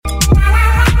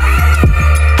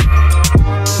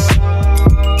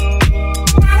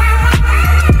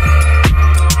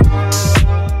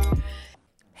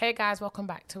guys, welcome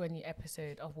back to a new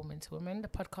episode of Woman to Woman, the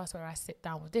podcast where I sit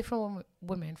down with different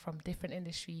women from different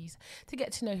industries to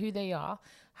get to know who they are,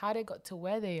 how they got to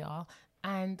where they are,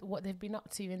 and what they've been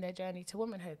up to in their journey to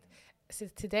womanhood. So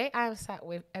today I am sat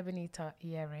with Ebenita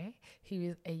Iyere,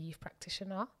 who is a youth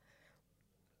practitioner.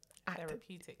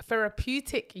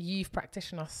 Therapeutic youth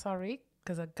practitioner, sorry,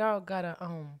 because a girl got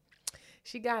a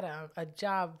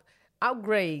job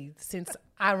upgrade since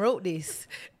I wrote this.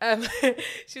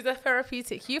 She's a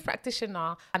therapeutic youth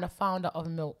practitioner and a founder of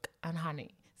Milk and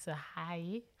Honey. So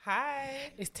hi.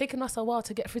 It's taken us a while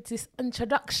to get through this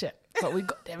introduction, but we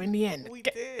got there in the end. We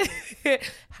did.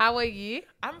 How are you?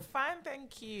 I'm fine,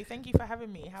 thank you. Thank you for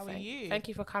having me. How are you? Thank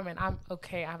you for coming. I'm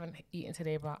okay. I haven't eaten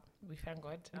today, but we thank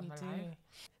God I'm alive.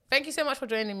 Thank you so much for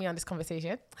joining me on this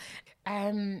conversation.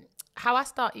 How I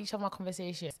start each of my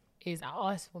conversations is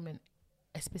I ask women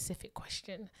a specific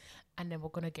question, and then we're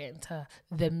going to get into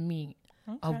the meat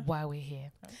of why we're here.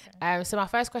 Okay. So my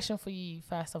first question for you,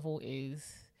 first of all,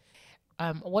 is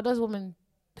what does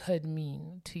womanhood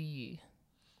mean to you?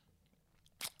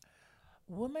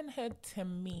 Womanhood to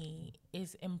me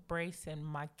is embracing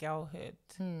my girlhood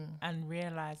and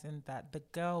realizing that the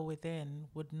girl within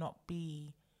would not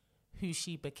be who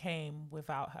she became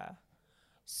without her.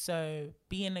 So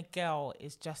being a girl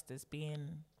is just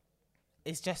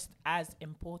as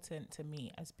important to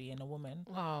me as being a woman.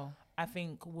 Wow. I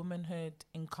think womanhood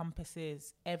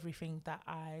encompasses everything that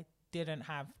I didn't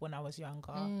have when I was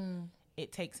younger.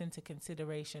 It takes into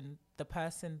consideration the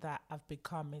person that I've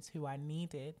become is who I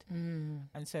needed.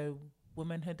 And so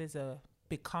womanhood is a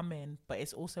becoming, but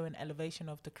it's also an elevation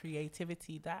of the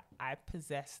creativity that I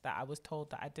possess that I was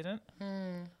told that I didn't.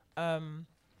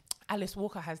 Alice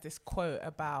Walker has this quote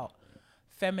about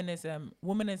feminism.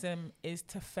 Womanism is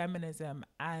to feminism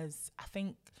as, I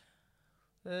think,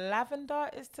 lavender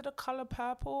is to the color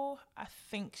purple. I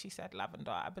think she said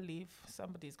lavender. I believe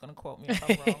somebody's going to quote me if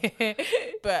I'm wrong.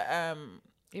 But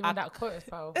even that quote is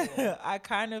powerful. I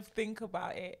kind of think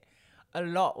about it a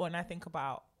lot when I think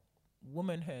about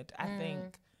womanhood. I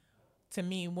think, to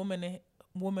me,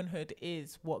 womanhood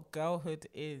is what girlhood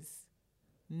is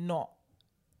not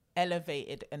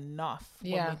elevated enough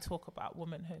when we talk about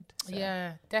womanhood. So,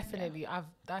 yeah, definitely.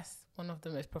 That's one of the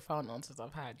most profound answers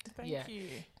I've had. Thank you.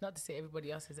 Not to say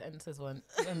everybody else's answers weren't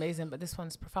amazing, but this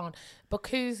one's profound.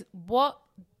 Because what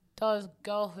does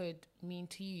girlhood mean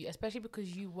to you? Especially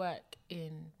because you work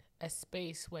in a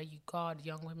space where you guard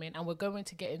young women, and we're going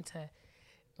to get into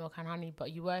Milk and Honey,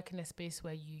 but you work in a space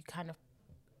where you kind of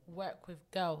work with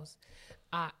girls.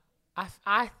 I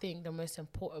think the most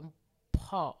important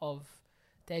part of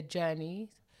their journeys.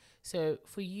 So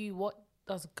for you, what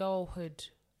does girlhood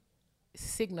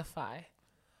signify?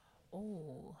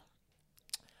 Oh,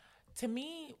 to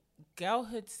me,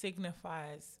 girlhood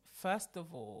signifies, first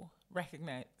of all,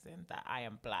 recognizing that I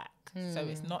am black. So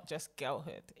it's not just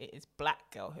girlhood, it is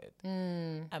black girlhood.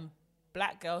 And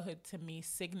black girlhood to me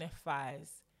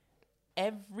signifies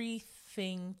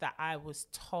everything that I was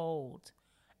told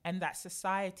and that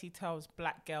society tells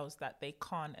black girls that they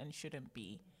can't and shouldn't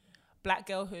be. Black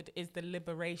girlhood is the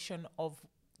liberation of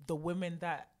the women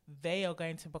that they are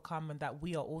going to become and that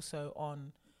we are also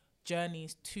on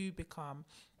journeys to become.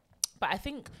 But I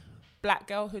think black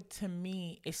girlhood to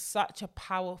me is such a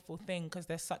powerful thing because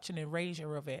there's such an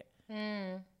erasure of it.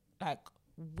 Like,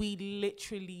 we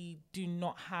literally do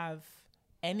not have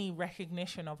any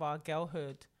recognition of our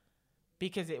girlhood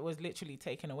because it was literally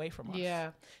taken away from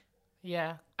us.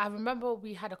 Yeah, I remember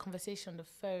we had a conversation on the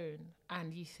phone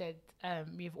and you said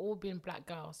we've all been black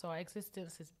girls, so our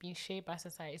existence has been shaped by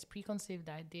society's preconceived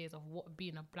ideas of what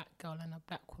being a black girl and a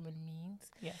black woman means.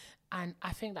 Yeah. And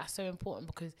I think that's so important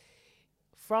because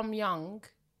from young,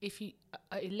 if you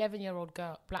an 11-year-old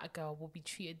girl, black girl, will be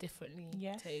treated differently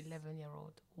to an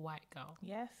 11-year-old white girl.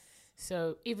 Yes.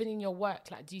 So even in your work,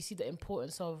 like, do you see the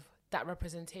importance of that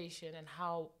representation and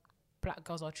how black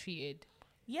girls are treated?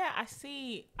 Yeah, I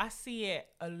see it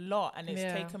a lot, and it's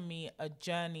taken me a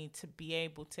journey to be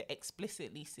able to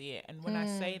explicitly see it. And when I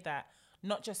say that,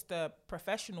 not just the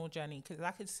professional journey, because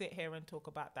I could sit here and talk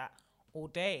about that all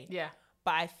day. Yeah.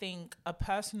 But I think a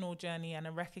personal journey and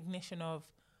a recognition of,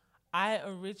 I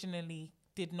originally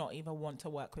did not even want to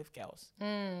work with girls.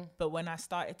 But when I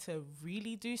started to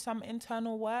really do some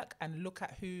internal work and look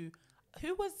at who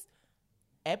was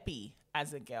Ebby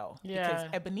as a girl, because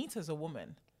Ebenita's a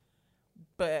woman.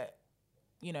 But,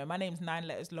 you know, my name's 9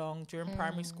 letters long. During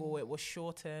primary school, it was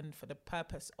shortened for the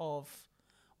purpose of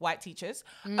white teachers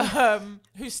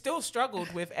who still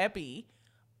struggled with Ebby.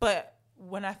 But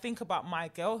when I think about my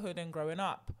girlhood and growing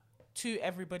up, to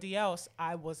everybody else,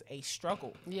 I was a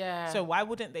struggle. Yeah. So why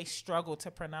wouldn't they struggle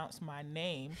to pronounce my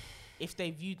name if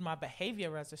they viewed my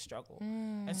behavior as a struggle?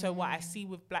 And so what I see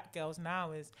with black girls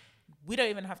now is we don't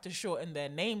even have to shorten their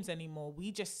names anymore.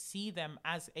 We just see them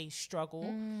as a struggle.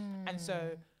 And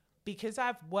so because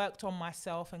I've worked on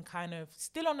myself and kind of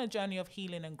still on a journey of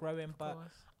healing and growing, but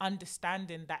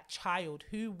understanding that child,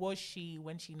 who was she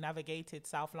when she navigated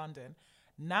South London?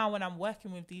 Now when I'm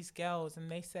working with these girls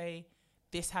and they say,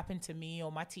 this happened to me,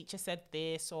 or my teacher said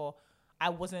this, or I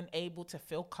wasn't able to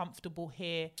feel comfortable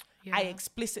here, I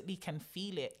explicitly can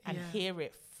feel it and hear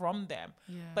it from them.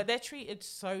 But they're treated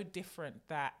so different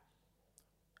that,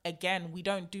 again, we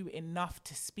don't do enough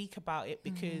to speak about it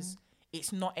because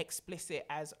it's not explicit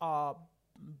as our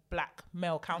black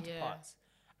male counterparts.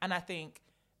 And I think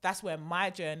that's where my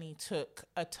journey took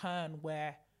a turn,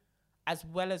 where as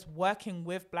well as working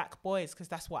with black boys, because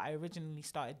that's what I originally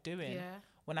started doing,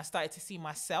 when I started to see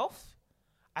myself,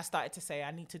 I started to say I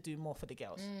need to do more for the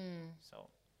girls. So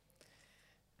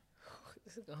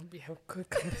this is gonna be a good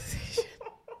conversation.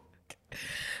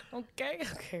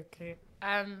 Okay.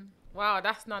 Wow,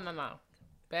 that's no.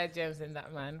 Bare gems in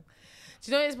that, man.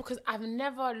 Do you know it's because I've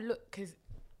never looked,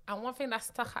 and one thing that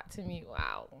stuck out to me,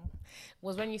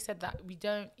 was when you said that we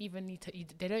don't even need to,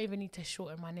 they don't even need to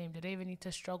shorten my name. They don't even need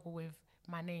to struggle with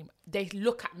my name. They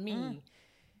look at me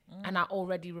and I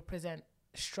already represent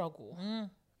struggle.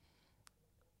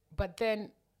 But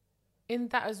then in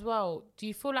that as well, do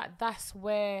you feel like that's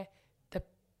where the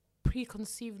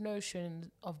preconceived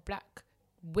notion of black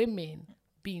women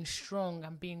being strong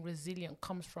and being resilient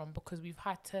comes from? Because we've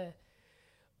had to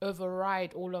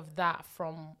override all of that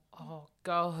from our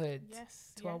girlhood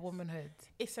to our womanhood.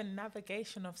 It's a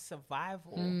navigation of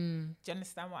survival. Do you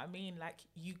understand what I mean? Like,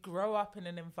 you grow up in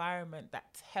an environment that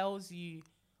tells you,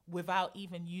 without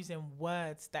even using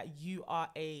words, that you are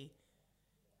a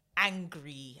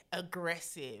angry,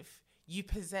 aggressive. You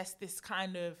possess this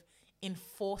kind of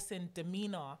enforcing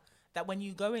demeanor that when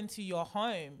you go into your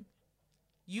home,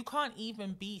 you can't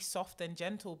even be soft and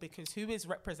gentle, because who is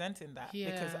representing that?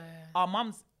 Because our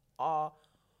mums are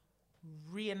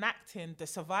reenacting the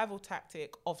survival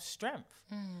tactic of strength.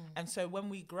 And so when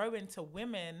we grow into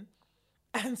women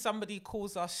and somebody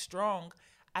calls us strong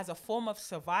as a form of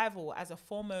survival, as a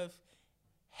form of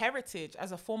heritage,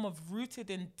 as a form of rooted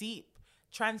in deep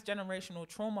transgenerational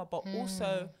trauma, but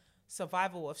also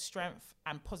survival of strength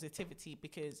and positivity,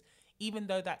 because even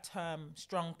though that term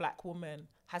strong black woman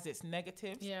has its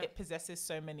negatives, it possesses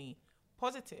so many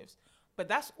positives. But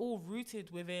that's all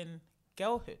rooted within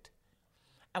girlhood.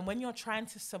 And when you're trying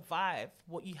to survive,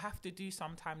 what you have to do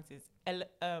sometimes is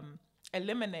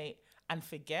eliminate and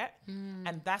forget.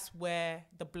 And that's where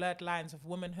the blurred lines of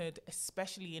womanhood,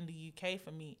 especially in the UK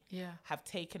for me, have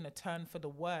taken a turn for the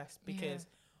worse. Because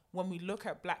when we look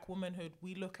at black womanhood,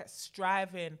 we look at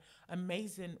striving,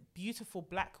 amazing, beautiful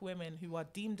black women who are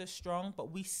deemed as strong,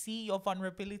 but we see your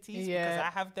vulnerabilities because I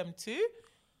have them too.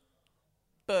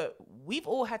 But we've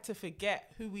all had to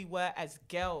forget who we were as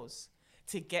girls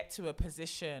to get to a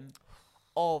position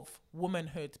of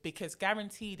womanhood, because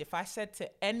guaranteed, if I said to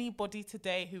anybody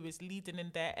today who is leading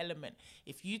in their element,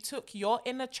 if you took your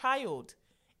inner child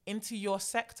into your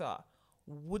sector,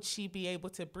 would she be able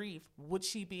to breathe? Would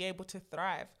she be able to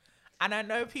thrive? And I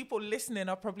know people listening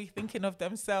are probably thinking of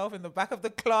themselves in the back of the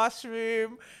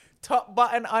classroom, top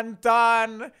button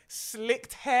undone,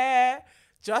 slicked hair,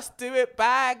 just do it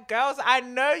bag. Girls, I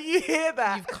know you hear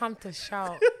that. You've come to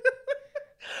shout.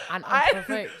 And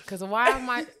unprovoked, because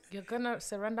you're gonna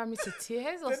surrender me to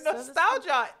tears? Or the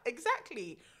nostalgia,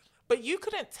 exactly. But you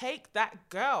couldn't take that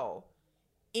girl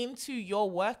into your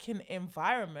working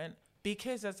environment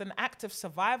because as an act of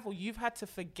survival, you've had to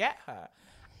forget her.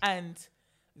 And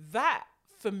that,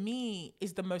 for me,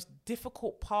 is the most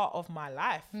difficult part of my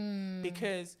life,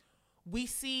 because we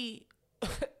see,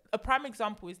 a prime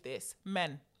example is this,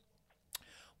 men.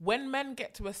 When men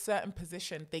get to a certain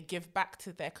position, they give back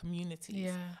to their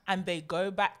communities and they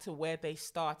go back to where they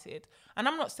started. And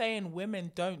I'm not saying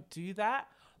women don't do that,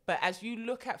 but as you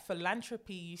look at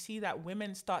philanthropy, you see that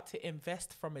women start to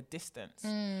invest from a distance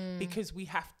because we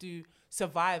have to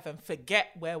survive and forget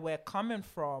where we're coming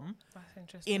from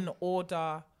in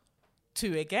order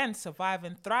to, again, survive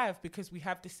and thrive, because we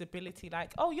have this ability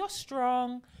like, oh, you're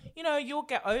strong, you know, you'll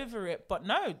get over it. But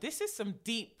no, this is some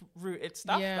deep rooted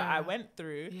stuff that I went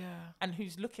through and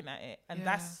who's looking at it. And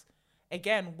that's,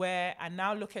 again, where I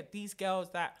now look at these girls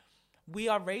that we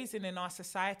are raising in our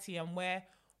society, and we're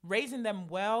raising them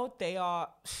well. They are,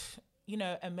 you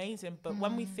know, amazing. But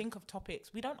when we think of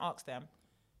topics, we don't ask them.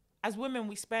 As women,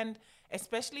 we spend,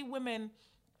 especially women,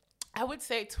 I would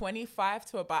say 25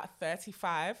 to about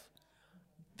 35,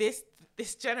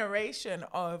 this generation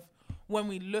of, when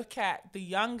we look at the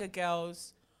younger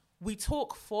girls, we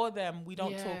talk for them, we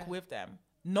don't talk with them.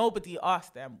 Nobody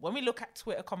asks them. When we look at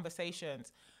Twitter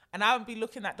conversations, and I would be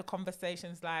looking at the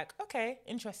conversations like, okay,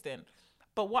 interesting.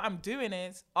 But what I'm doing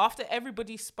is, after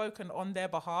everybody's spoken on their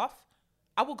behalf,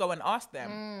 I will go and ask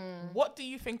them, what do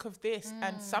you think of this?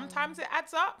 And sometimes it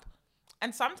adds up,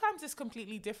 and sometimes it's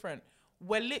completely different.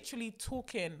 We're literally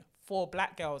talking for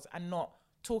black girls and not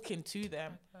talking to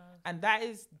them. And that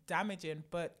is damaging.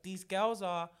 But these girls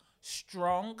are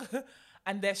strong,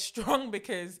 and they're strong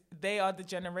because they are the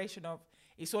generation of,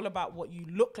 it's all about what you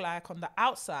look like on the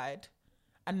outside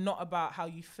and not about how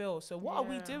you feel. So what are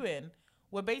we doing?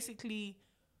 We're basically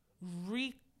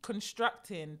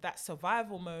reconstructing that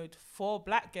survival mode for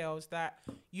black girls, that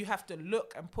you have to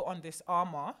look and put on this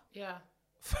armor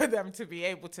for them to be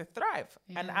able to thrive.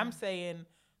 And I'm saying,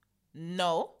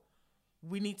 no,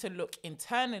 we need to look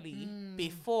internally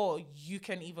before you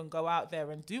can even go out there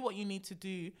and do what you need to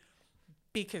do,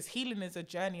 because healing is a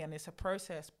journey and it's a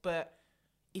process. But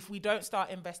if we don't start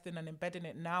investing and embedding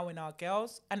it now in our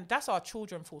girls, and that's our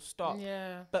children, full stop.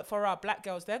 But for our black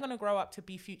girls, they're going to grow up to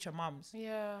be future mums.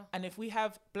 And if we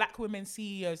have black women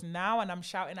CEOs now, and I'm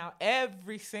shouting out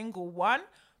every single one,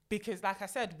 because like I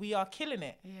said, we are killing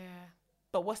it.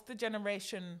 But what's the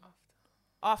generation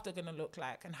after going to look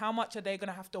like? And how much are they going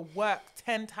to have to work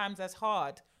 10 times as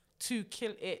hard to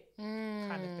kill it,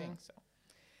 kind of thing? So,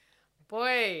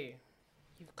 boy,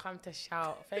 you've come to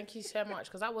shout. Thank you so much,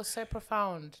 because that was so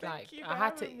profound. Thank you for I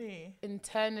had to having me.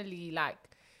 internally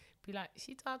be like,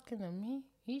 she talking to me?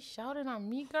 He's shouting at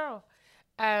me, girl.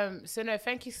 So no,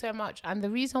 thank you so much. And the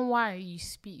reason why you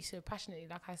speak so passionately,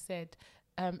 like I said,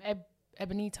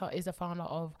 Ebenita is the founder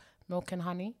of Milk and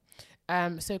Honey.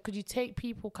 So could you take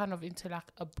people kind of into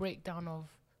like a breakdown of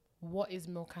what is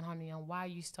Milk and Honey and why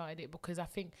you started it? Because I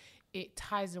think it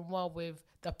ties in well with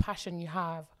the passion you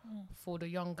have for the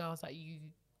young girls that you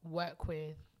work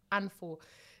with, and for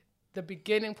the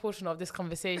beginning portion of this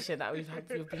conversation that we've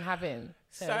been having.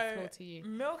 So floor to you.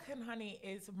 Milk and Honey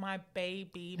is my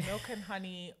baby. Milk and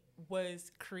Honey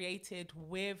was created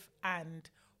with and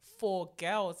for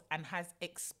girls, and has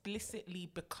explicitly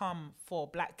become for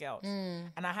black girls.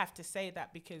 And I have to say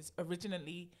that because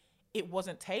originally it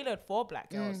wasn't tailored for black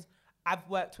girls. I've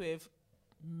worked with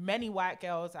many white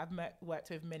girls, worked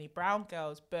with many brown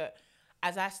girls, but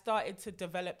as I started to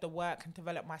develop the work and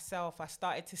develop myself, I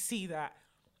started to see that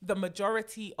the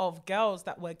majority of girls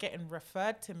that were getting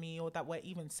referred to me, or that were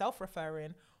even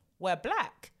self-referring, were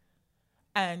black.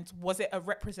 And was it a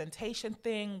representation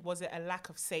thing? Was it a lack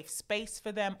of safe space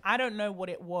for them? I don't know what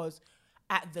it was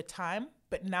at the time,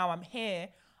 but now I'm here.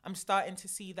 I'm starting to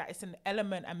see that it's an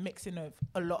element and mixing of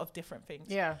a lot of different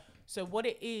things. So what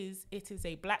it is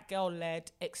a black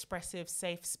girl-led, expressive,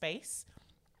 safe space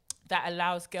that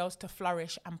allows girls to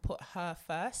flourish and put her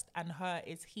first. And her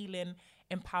is healing,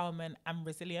 empowerment, and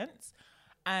resilience.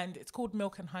 And it's called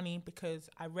Milk and Honey because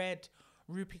I read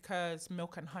Rupika's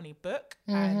Milk and Honey book,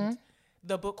 and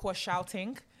the book was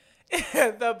shouting.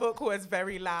 The book was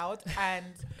very loud.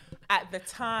 And at the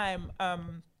time, I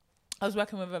was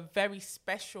working with a very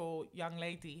special young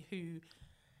lady who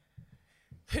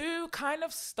kind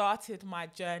of started my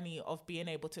journey of being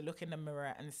able to look in the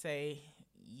mirror and say,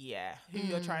 yeah, who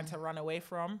you're trying to run away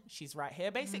from, she's right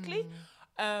here, basically.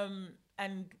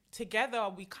 And together,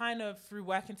 we kind of, through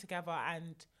working together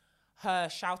and her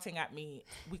shouting at me,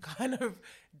 we kind of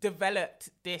developed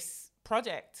this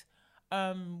project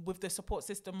with the support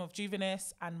system of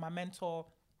Juvenis and my mentor,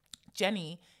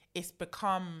 Jenny. It's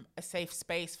become a safe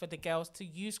space for the girls to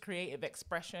use creative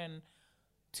expression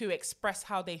to express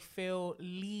how they feel,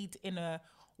 lead in a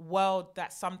world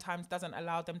that sometimes doesn't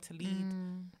allow them to lead,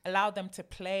 allow them to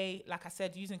play, like I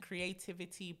said, using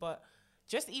creativity, but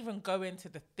just even going to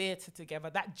the theatre together,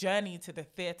 that journey to the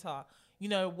theatre, you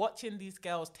know, watching these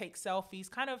girls take selfies,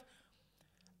 kind of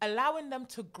allowing them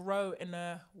to grow in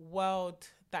a world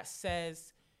that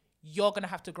says you're going to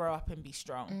have to grow up and be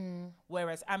strong.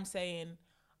 Whereas I'm saying,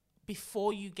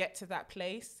 before you get to that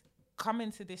place, come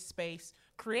into this space,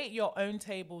 create your own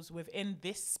tables within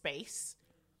this space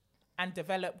and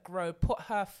develop, grow, put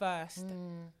her first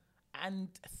and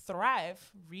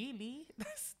thrive, really.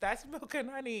 That's Milk and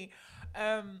Honey.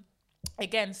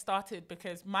 Again, started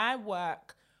because my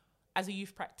work as a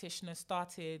youth practitioner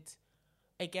started,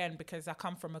 again, because I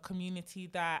come from a community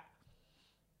that,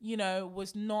 you know,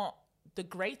 was not the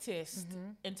greatest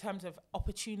in terms of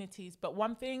opportunities. But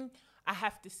one thing I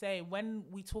have to say, when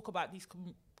we talk about these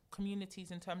communities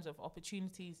in terms of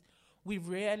opportunities, we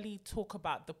rarely talk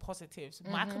about the positives.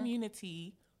 My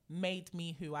community made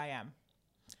me who I am.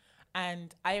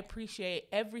 And I appreciate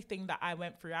everything that I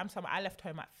went through. I left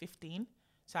home at 15.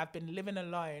 So I've been living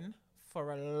alone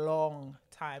for a long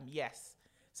time. Yes.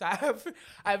 So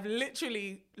I've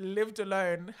literally lived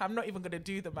alone. I'm not even going to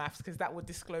do the maths because that would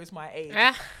disclose my age.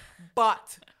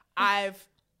 But I've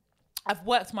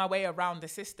worked my way around the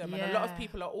system. And a lot of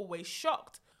people are always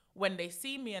shocked when they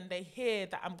see me and they hear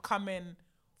that I'm coming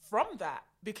from that,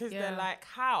 because they're like,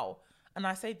 how? And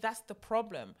I say, that's the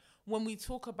problem. When we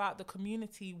talk about the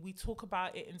community, we talk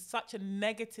about it in such a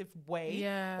negative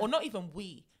way, or not even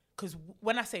we, because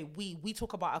when I say we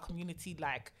talk about our community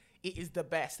like it is the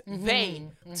best. They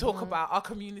talk about our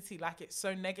community like it's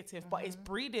so negative, but it's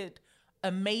breeded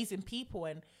amazing people.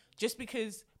 And just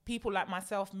because people like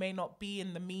myself may not be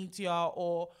in the media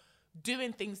or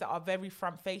doing things that are very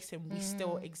front facing, we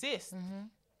still exist.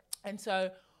 And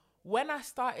so when I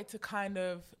started to kind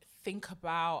of think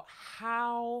about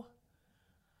how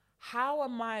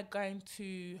am I going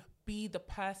to be the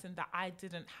person that I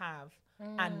didn't have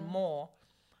and more,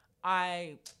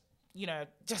 I,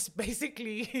 just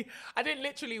basically, I didn't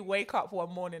literally wake up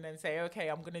one morning and say, okay,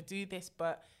 I'm going to do this.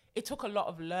 But it took a lot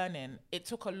of learning. It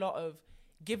took a lot of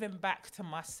giving back to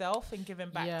myself and giving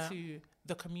back to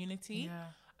the community.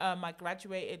 I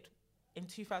graduated in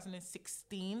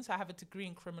 2016, so I have a degree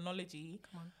in criminology.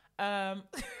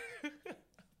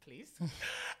 Please.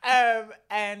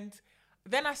 And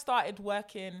then I started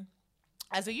working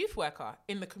as a youth worker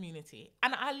in the community.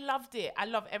 And I loved it. I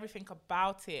love everything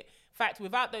about it. In fact,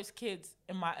 without those kids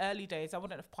in my early days, I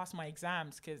wouldn't have passed my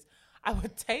exams, because I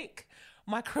would take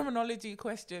my criminology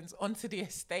questions onto the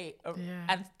estate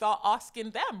and start asking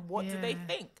them, what do they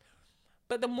think?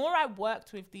 But the more I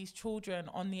worked with these children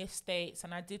on the estates,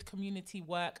 and I did community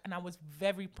work, and I was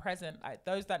very present. Like,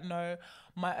 those that know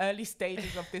my early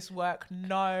stages of this work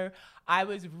know I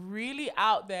was really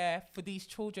out there for these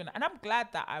children. And I'm glad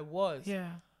that I was. Yeah.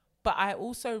 But I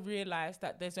also realized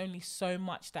that there's only so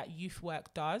much that youth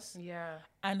work does. Yeah.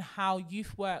 And how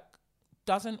youth work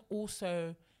doesn't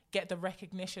also get the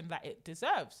recognition that it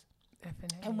deserves.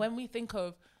 Definitely. And when we think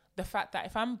of the fact that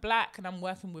if I'm Black and I'm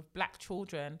working with Black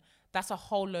children, that's a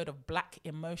whole load of Black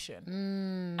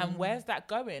emotion. And where's that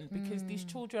going? Because these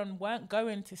children weren't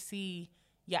going to see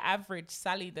your average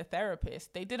Sally the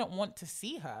therapist. They didn't want to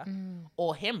see her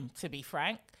or him, to be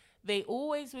frank. They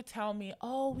always would tell me,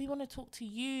 oh, we want to talk to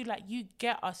you. Like, you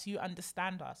get us, you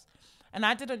understand us. And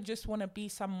I didn't just want to be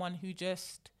someone who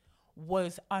just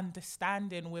was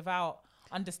understanding without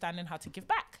understanding how to give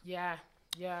back. Yeah.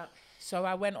 So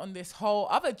I went on this whole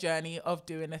other journey of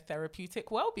doing a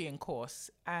therapeutic wellbeing course.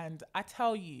 And I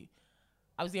tell you,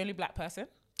 I was the only Black person,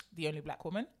 the only Black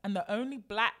woman, and the only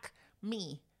Black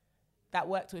me that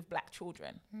worked with Black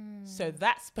children. So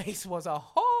that space was a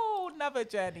whole nother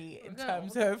journey in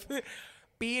terms of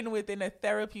being within a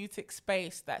therapeutic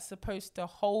space that's supposed to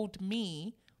hold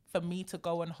me for me to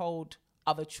go and hold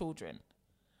other children.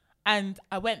 And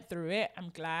I went through it,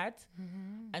 I'm glad.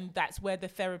 And that's where the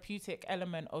therapeutic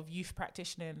element of youth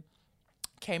practicing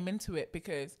came into it,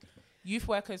 because youth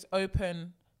workers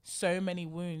open so many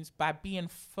wounds by being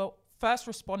first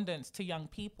respondents to young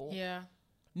people. Yeah.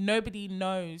 Nobody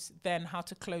knows then how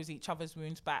to close each other's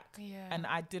wounds back. Yeah. And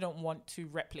I didn't want to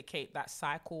replicate that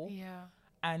cycle. Yeah.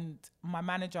 And my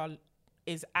manager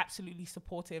is absolutely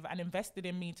supportive and invested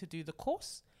in me to do the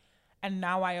course. And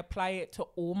now I apply it to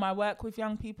all my work with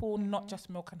young people, not just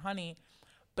Milk and Honey.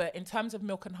 But in terms of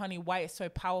Milk and Honey, why it's so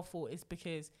powerful is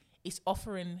because it's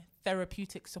offering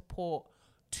therapeutic support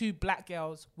to Black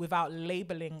girls without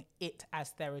labeling it as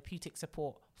therapeutic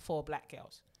support for Black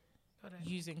girls,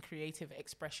 using creative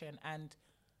expression. And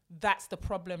that's the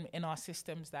problem in our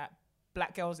systems, that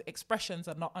Black girls' expressions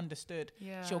are not understood.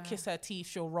 Yeah. She'll kiss her teeth,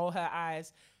 she'll roll her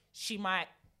eyes, she might,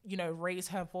 raise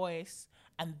her voice.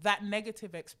 And that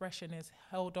negative expression is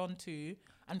held on to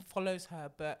and follows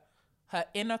her. But her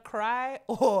inner cry,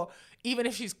 or even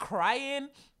if she's crying,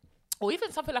 or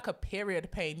even something like a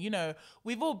period pain,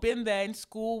 we've all been there in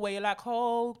school where you're like,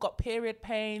 oh, got period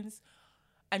pains.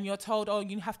 And you're told, oh,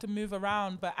 you have to move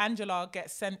around. But Angela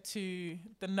gets sent to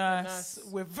the nurse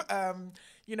with,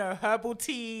 herbal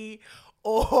tea.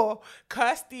 Or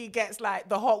Kirsty gets like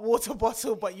the hot water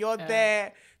bottle, but you're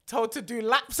there told to do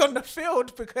laps on the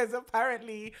field because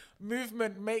apparently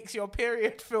movement makes your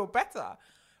period feel better.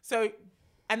 So,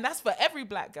 and that's for every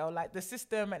Black girl. Like, the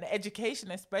system and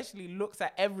education especially looks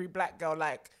at every Black girl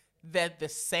like they're the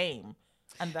same.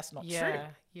 And that's not true.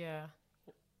 Yeah.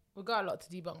 We've got a lot to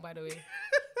debunk, by the way.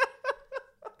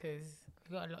 Because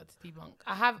we've got a lot to debunk.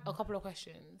 I have a couple of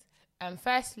questions.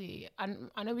 Firstly,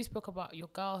 I know we spoke about your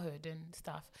girlhood and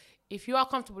stuff. If you are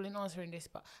comfortable in answering this,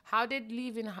 but how did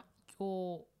leaving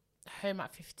your home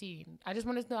at 15. I just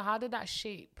wanted to know, how did that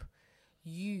shape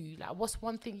you? Like, what's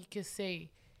one thing you could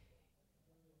say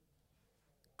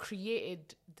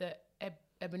created the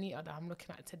Ebenita that I'm looking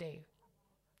at today?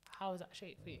 How was that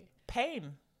shaped for you?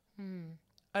 Pain.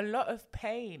 A lot of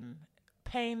pain.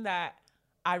 Pain that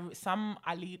I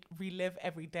relive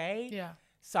every day. Yeah.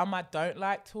 Some I don't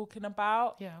like talking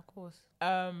about. Yeah, of course.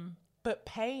 But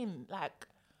pain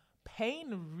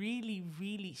really,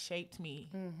 really shaped me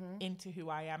into who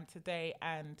I am today.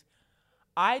 And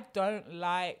I don't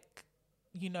like,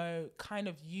 kind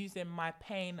of using my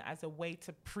pain as a way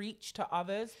to preach to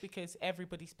others, because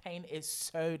everybody's pain is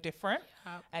so different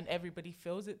and everybody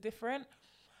feels it different.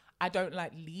 I don't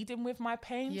like leading with my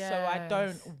pain, so I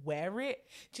don't wear it.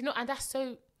 Do you know, and that's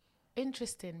so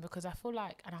interesting, because I feel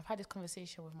like, and I've had this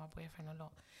conversation with my boyfriend a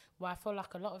lot, where I feel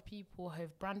like a lot of people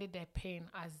have branded their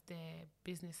pain as their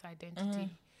business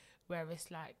identity, where it's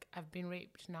like, I've been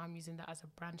raped, now I'm using that as a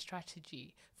brand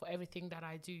strategy for everything that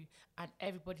I do, and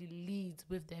everybody leads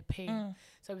with their pain.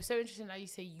 So it's so interesting that you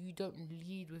say you don't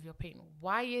lead with your pain.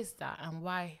 Why is that, and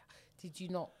why is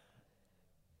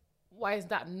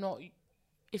that not,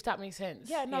 if that makes sense?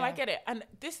 Yeah, no, I get it. And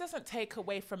this doesn't take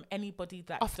away from anybody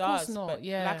that of does. Of course not,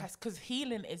 but because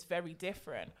healing is very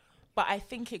different. But I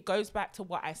think it goes back to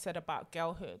what I said about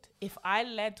girlhood. If I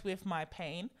led with my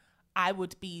pain, I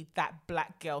would be that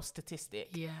black girl statistic.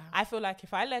 Yeah. I feel like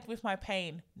if I led with my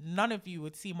pain, none of you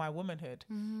would see my womanhood.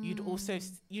 You'd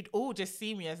all just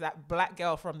see me as that black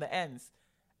girl from the ends.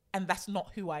 And that's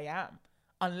not who I am.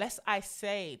 Unless I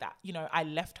say that, I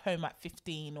left home at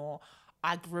 15 or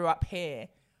I grew up here,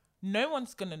 no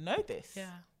one's going to know this.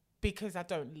 Yeah. Because I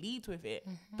don't lead with it.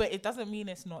 But it doesn't mean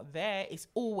it's not there. It's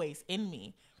always in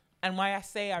me. And why I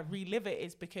say I relive it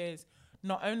is because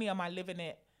not only am I living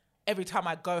it every time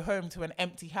I go home to an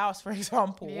empty house, for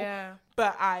example,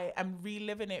 but I am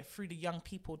reliving it through the young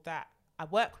people that I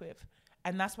work with.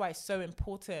 And that's why it's so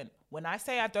important. When I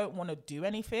say I don't want to do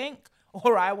anything,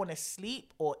 or I want to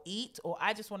sleep or eat, or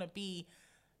I just want to be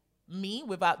me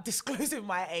without disclosing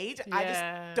my age, I just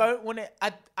don't want to,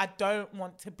 I don't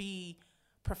want to be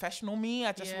professional me.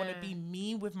 I just want to be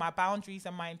me with my boundaries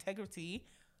and my integrity.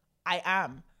 I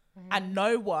am. And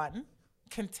no one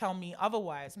can tell me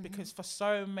otherwise, because for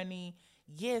so many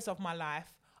years of my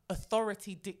life,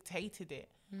 authority dictated it.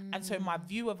 And so my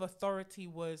view of authority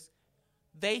was,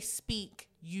 they speak,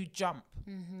 you jump.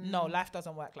 No, life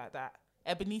doesn't work like that.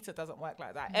 Ebenita doesn't work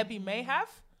like that. Ebby may have,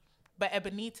 but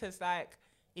Ebenita's like,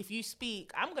 if you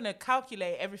speak, I'm going to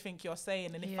calculate everything you're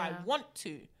saying. And if I want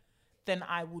to, then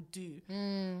I will do.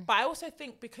 But I also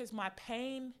think because my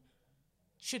pain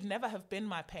should never have been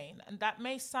my pain. And that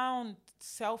may sound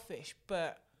selfish,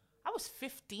 but I was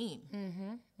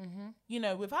 15,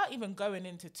 without even going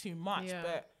into too much.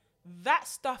 But that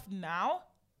stuff now,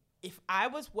 if I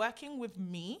was working with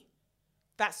me,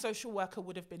 that social worker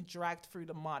would have been dragged through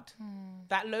the mud.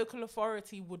 That local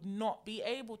authority would not be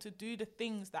able to do the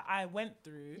things that I went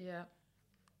through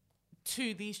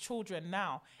to these children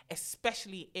now,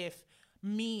 especially if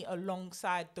me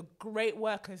alongside the great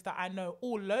workers that I know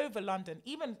all over London,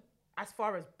 even as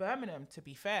far as Birmingham, to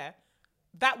be fair,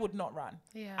 that would not run.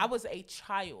 I was a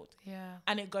child.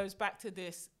 And it goes back to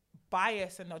this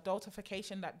bias and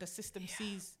adultification that the system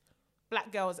sees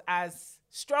black girls as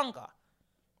stronger.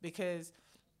 Because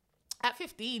at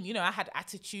 15, I had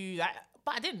attitude,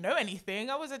 but I didn't know anything.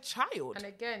 I was a child. And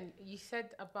again, you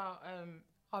said about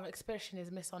our expression is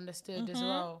misunderstood as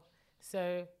well.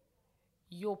 So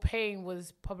your pain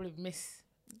was probably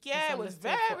it was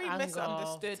very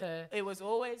misunderstood. It was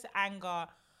always anger.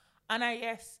 And I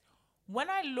guess when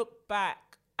I look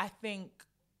back, I think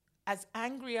as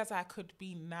angry as I could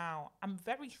be now, I'm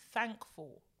very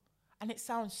thankful. And it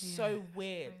sounds so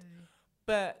weird.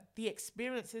 But the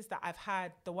experiences that I've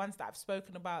had, the ones that I've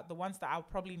spoken about, the ones that I'll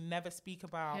probably never speak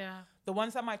about, the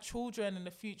ones that my children in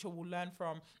the future will learn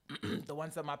from, the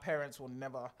ones that my parents will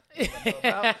never know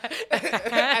about,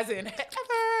 as in,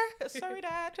 ever, sorry,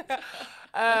 Dad.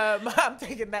 I'm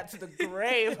taking that to the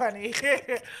grave, honey.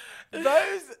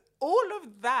 All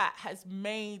of that has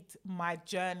made my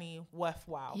journey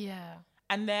worthwhile.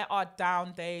 And there are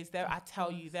down days. There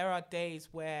are days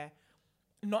where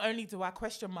not only do I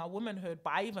question my womanhood,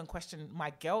 but I even question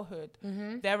my girlhood.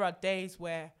 There are days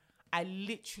where I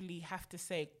literally have to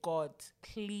say, God,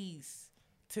 please,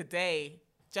 today,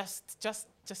 just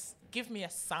give me a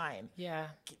sign.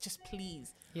 Just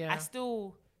please. I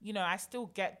still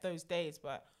get those days,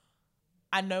 but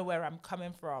I know where I'm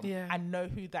coming from. I know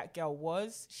who that girl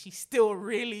was. She still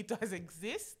really does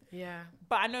exist.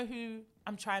 But I know who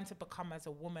I'm trying to become as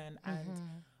a woman, and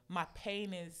my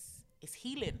pain is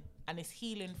healing. And it's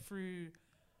healing through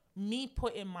me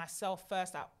putting myself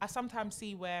first. I sometimes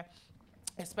see where,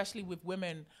 especially with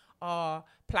women, our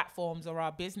platforms or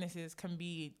our businesses can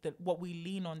be what we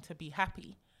lean on to be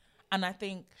happy. And I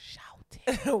think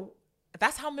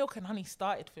that's how Milk and Honey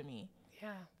started for me.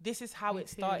 Yeah. This is how it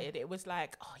started. It was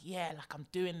like, oh yeah, like I'm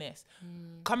doing this.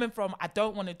 Coming from, I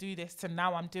don't want to do this, to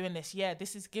now I'm doing this. Yeah,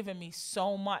 this is giving me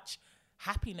so much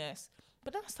happiness.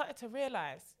 But then I started to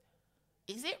realize,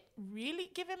 is it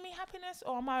really giving me happiness,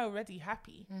 or am I already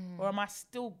happy? Or am I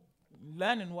still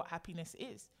learning what happiness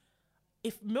is?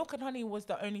 If Milk and Honey was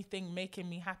the only thing making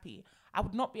me happy, I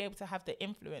would not be able to have the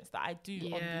influence that I do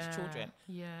on these children.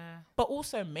 Yeah. But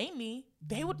also, mainly,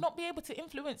 they would not be able to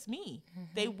influence me.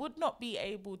 They would not be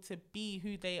able to be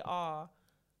who they are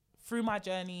through my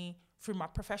journey, through my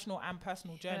professional and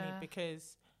personal journey,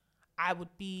 because I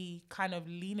would be kind of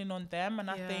leaning on them. And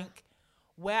I think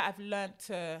where I've learned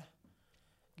to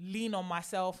lean on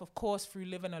myself, of course, through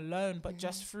living alone, but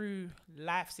just through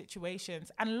life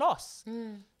situations and loss.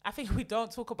 I think we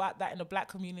don't talk about that in the Black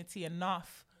community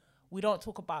enough. We don't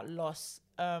talk about loss.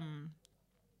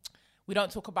 We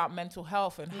don't talk about mental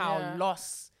health and how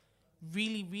loss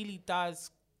really, really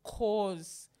does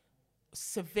cause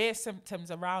severe symptoms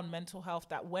around mental health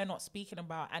that we're not speaking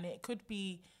about. And it could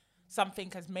be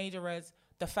something as major as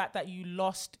the fact that you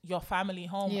lost your family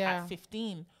home at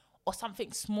 15, or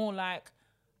something small like,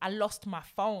 I lost my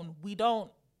phone. We don't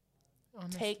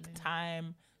take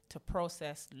time to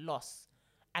process loss.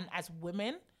 And as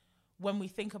women, when we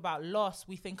think about loss,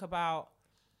 we think about,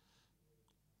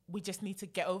 we just need to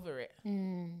get over it.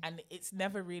 And it's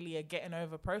never really a getting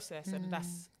over process. And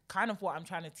that's kind of what I'm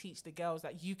trying to teach the girls,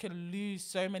 that you can lose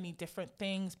so many different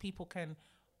things. People can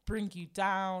bring you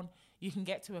down. You can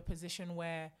get to a position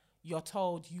where you're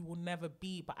told you will never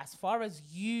be. But as far as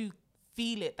you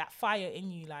feel it, that fire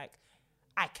in you, like,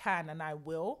 I can and I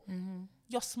will,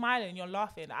 you're smiling, you're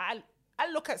laughing. I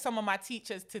look at some of my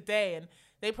teachers today and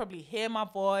they probably hear my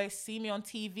voice, see me on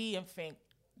TV and think,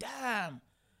 damn,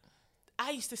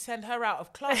 I used to send her out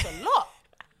of class a lot.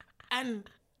 And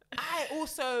I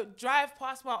also drive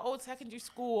past my old secondary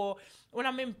school, or when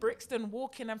I'm in Brixton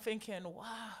walking, I'm thinking,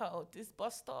 wow, this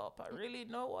bus stop, I really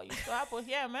know what used to happen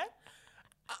here, man.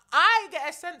 I get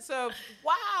a sense of,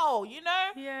 wow, you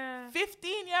know,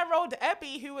 15-year-old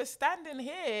Ebby who was standing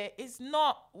here is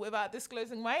not, without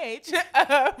disclosing my age,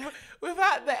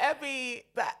 without the Ebby,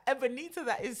 that Ebenita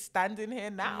that is standing here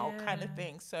now, kind of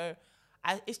thing. So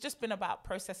it's just been about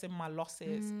processing my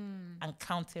losses and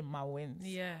counting my wins.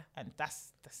 Yeah. And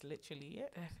that's literally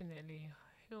it. Definitely.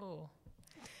 Sure.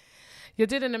 You're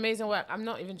doing an amazing work. I'm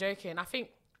not even joking. I think,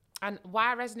 and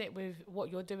why I resonate with what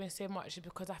you're doing so much is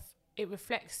because it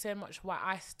reflects so much why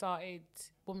I started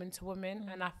Woman to Woman.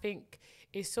 And I think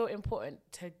it's so important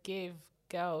to give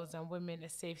girls and women a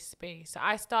safe space. So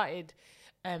I started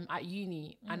at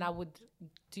uni and I would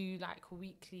do like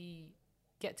weekly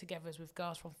get-togethers with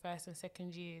girls from first and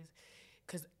second years,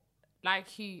 because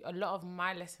like you, a lot of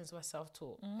my lessons were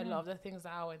self-taught. A lot of the things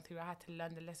that I went through, I had to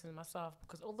learn the lessons myself,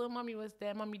 because although mummy was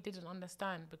there, mummy didn't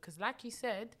understand, because like you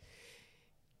said,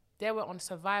 they were on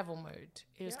survival mode.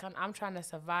 It was kind of, I'm trying to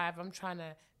survive. I'm trying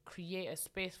to create a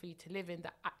space for you to live in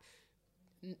that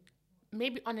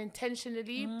maybe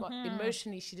unintentionally, but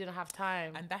emotionally she didn't have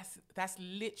time. And that's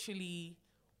literally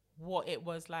what it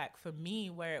was like for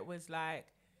me, where it was like,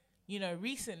 you know,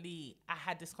 recently I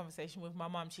had this conversation with my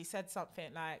mum. She said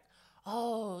something like,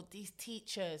 oh, these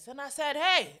teachers. And I said,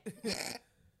 hey,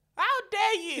 how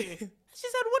dare you? She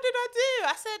said, what did I do?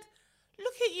 I said,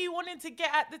 look at you wanting to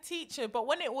get at the teacher, but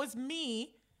when it was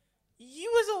me, you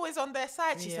was always on their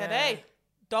side. She said, hey,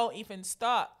 don't even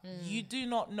start. You do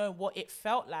not know what it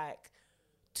felt like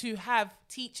to have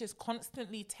teachers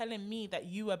constantly telling me that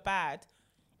you were bad.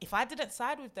 If I didn't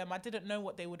side with them, I didn't know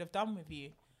what they would have done with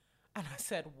you. And I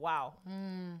said, wow.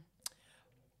 I'm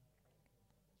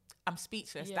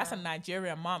speechless. That's a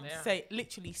Nigerian mum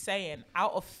literally saying,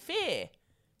 out of fear,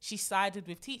 she sided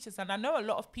with teachers. And I know a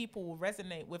lot of people will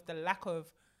resonate with the lack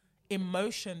of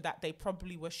emotion that they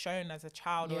probably were shown as a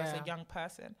child or as a young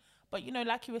person. But, you know,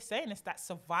 like you were saying, it's that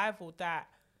survival that,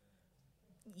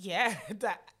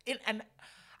 and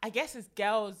I guess as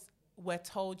girls, we're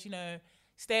told, you know,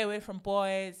 stay away from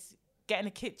boys, get in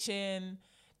the kitchen,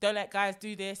 don't let guys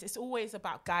do this. It's always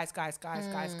about guys.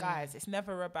 It's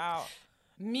never about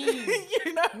me,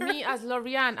 you know? Me as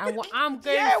Lorianne and what I'm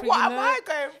going through. What am I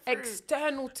going through?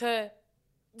 External to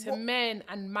men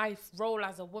and my role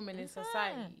as a woman in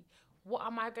society. What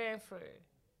am I going through?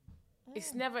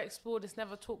 It's never explored. It's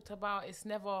never talked about. It's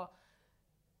never,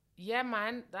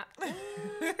 man. That.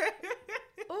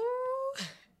 Ooh.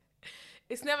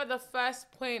 It's never the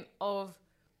first point of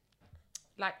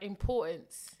like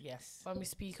importance Yes. when we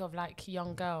speak of like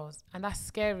young girls, and that's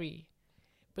scary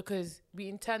because we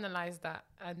internalize that,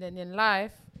 and then in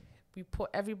life we put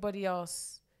everybody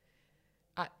else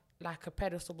at like a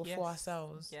pedestal before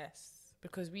ourselves. Yes.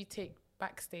 Because we take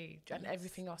backstage and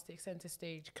everything else takes center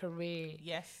stage, career,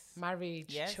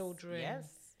 marriage, children.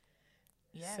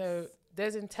 Yes. So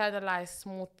those internalized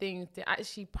small things, they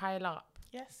actually pile up.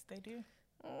 Yes, they do.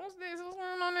 What's this? What's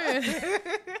going on here?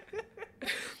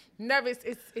 No,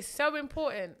 it's so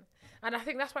important. And I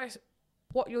think that's why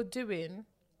what you're doing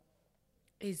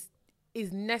is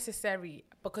necessary,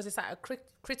 because it's at a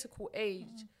critical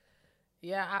age.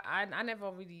 Yeah, I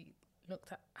never really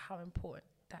looked at how important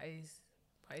that is.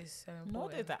 But it's so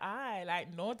important.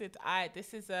 Nor did I.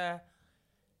 This is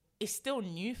it's still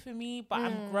new for me, but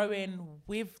I'm growing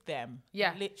with them.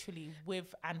 Yeah. Literally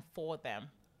with and for them.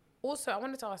 Also, I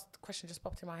wanted to ask the question, just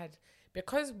popped in my head.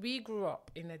 Because we grew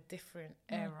up in a different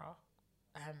era,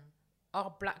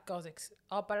 our black girl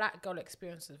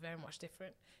experience is very much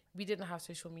different. We didn't have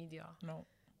social media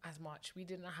as much. We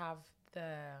didn't have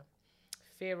the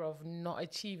fear of not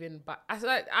achieving. But I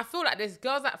feel like there's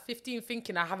girls at 15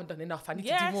 thinking I haven't done enough. I need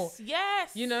to do more.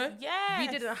 Yes. You know? Yes. We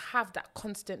didn't have that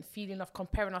constant feeling of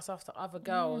comparing ourselves to other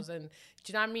girls. And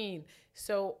do you know what I mean?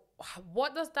 So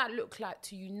what does that look like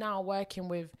to you now, working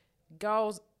with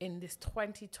girls in this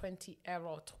 2020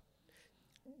 era,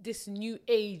 this new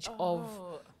age of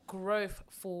growth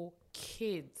for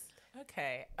kids?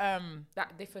 Okay.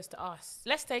 That differs to us.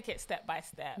 Let's take it step by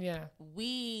step. Yeah.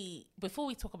 Before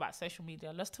we talk about social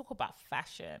media, let's talk about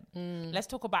fashion. Let's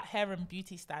talk about hair and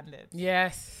beauty standards.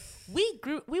 Yes.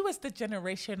 We was the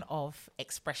generation of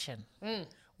expression.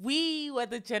 We were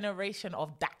the generation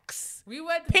of Dax. We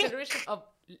were the generation of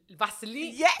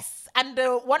Vaseline. Yes. And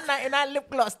the 199 lip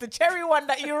gloss, the cherry one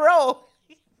that you roll.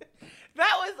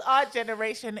 That was our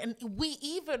generation. And we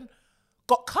even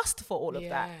got cussed for all of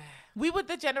that. We were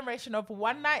the generation of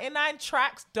 199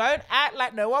 tracks. Don't act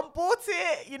like no one bought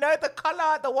it. You know, the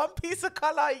color, the one piece of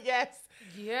color. Yes.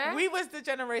 Yeah. We was the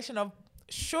generation of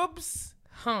shubs.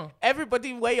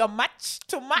 Everybody wear your match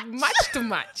to match. Match to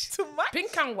match. To match.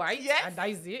 Pink and white. Yes. And that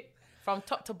is it. From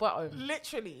top to bottom.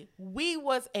 Literally. We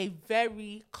was a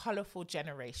very colourful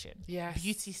generation. Yes.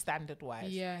 Beauty standard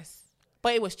wise. Yes.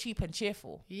 But it was cheap and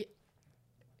cheerful. Yeah.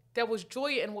 There was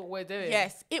joy in what we're doing.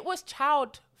 Yes. It was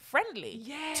child friendly.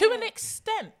 Yeah. To an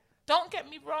extent. Don't get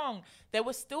me wrong. There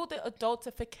was still the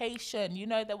adultification. You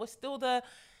know, there was still the...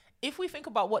 If we think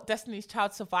about what Destiny's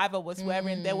Child Survivor was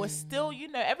wearing, there was still, you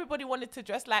know, everybody wanted to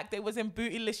dress like they was in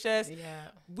Bootylicious. Yeah.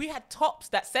 We had tops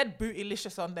that said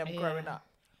Bootylicious on them growing up.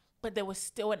 But there was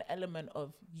still an element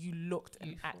of you looked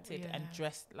and acted and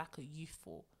dressed like a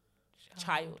youthful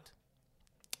child.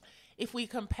 If we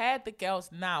compare the girls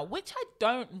now, which I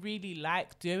don't really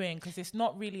like doing because it's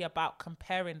not really about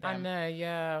comparing them. I know,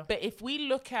 yeah. But if we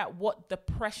look at what the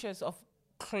pressures of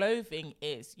clothing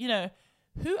is, you know,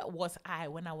 who was I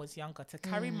when I was younger to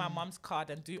carry my mum's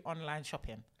card and do online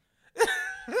shopping?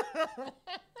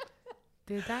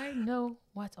 Did I know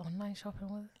what online shopping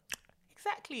was?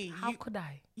 Exactly. How could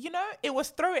I? You know, it was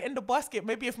throw it in the basket.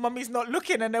 Maybe if mummy's not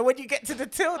looking, and then when you get to the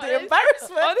till, the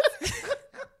embarrassment.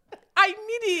 I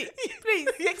need it, please.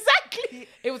 Exactly.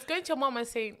 It was going to your mum and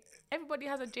saying, everybody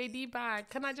has a JD bag.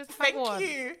 Can I just have one?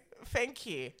 Thank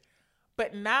you.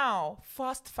 But now,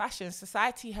 fast fashion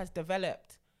society has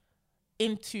developed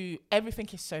into everything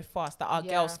is so fast that our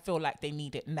girls feel like they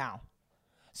need it now.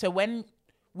 So when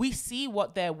we see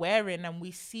what they're wearing and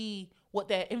we see what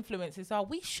their influences are,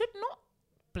 we should not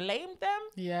blame them.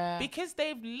 Yeah. Because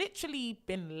they've literally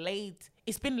been laid.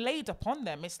 It's been laid upon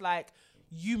them. It's like,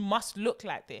 you must look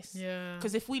like this. Yeah.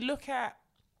 Because if we look at,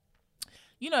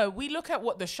 you know, we look at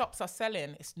what the shops are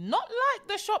selling, it's not like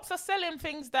the shops are selling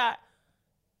things that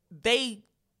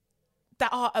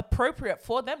are appropriate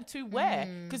for them to wear.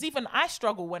 Because even I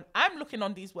struggle when I'm looking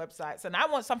on these websites and I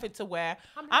want something to wear.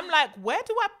 I'm like, where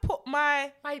do I put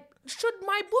my should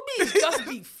my boobies just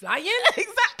be flying?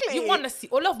 Exactly. You want to see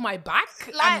all of my back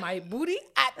and my booty?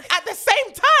 At the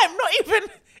same time,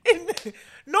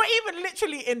 not even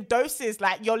literally in doses.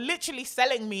 Like, you're literally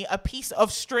selling me a piece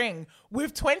of string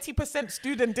with 20%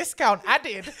 student discount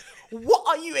added. What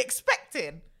are you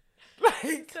expecting?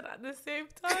 Like, at the same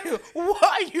time, what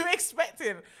are you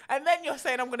expecting? And then you're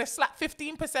saying I'm going to slap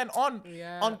 15%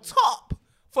 on top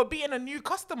for being a new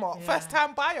customer, first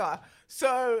time buyer.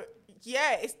 So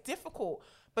yeah, it's difficult.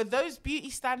 But those beauty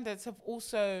standards have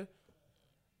also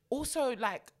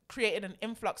like created an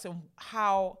influx in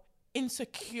how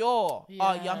insecure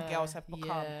our young girls have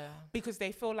become, because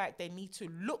they feel like they need to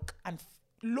look and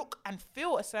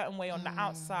feel a certain way on the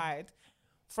outside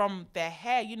from their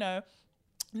hair. You know,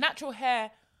 natural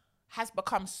hair has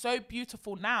become so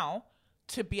beautiful now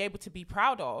to be able to be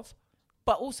proud of,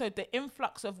 but also the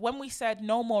influx of when we said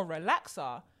no more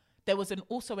relaxer, there was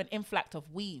also an influx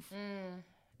of weave.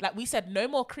 Like we said, no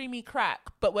more creamy crack,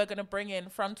 but we're going to bring in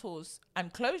frontals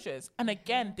and closures. And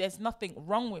again, there's nothing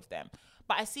wrong with them.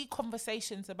 But I see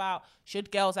conversations about,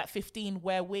 should girls at 15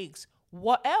 wear wigs?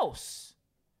 What else?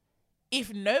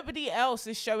 If nobody else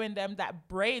is showing them that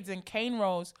braids and cane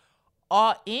rolls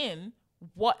are in,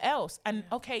 what else? And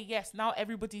okay, yes, now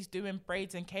everybody's doing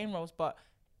braids and cane rolls, but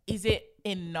is it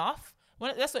enough?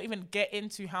 Well, let's not even get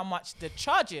into how much the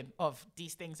charging of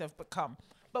these things have become,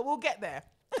 but we'll get there.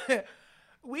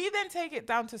 We then take it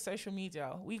down to social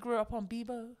media. We grew up on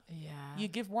Bebo. Yeah. You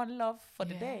give one love for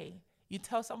the day. You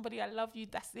tell somebody I love you,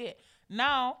 that's it.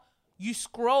 Now you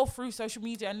scroll through social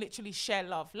media and literally share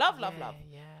love. Love.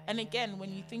 And again,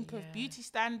 when you think of beauty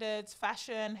standards,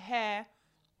 fashion, hair,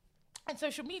 and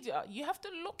social media, you have to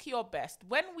look your best.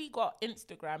 When we got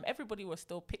Instagram, everybody was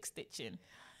still pick stitching.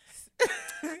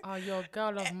 Oh, you're a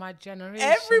girl of my generation.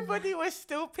 Everybody was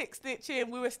still pick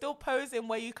stitching. We were still posing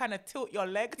where you kind of tilt your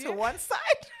leg to one side.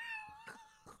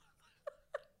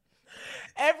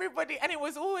 Everybody, and it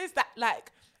was always that,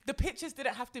 like, the pictures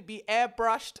didn't have to be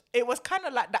airbrushed. It was kind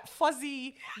of like that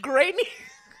fuzzy, grainy,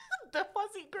 the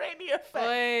fuzzy, grainy effect.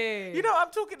 Oy. You know what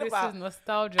I'm talking about? This is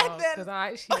nostalgia, because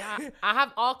I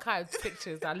have archived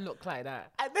pictures that look like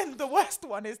that. And then the worst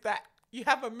one is that you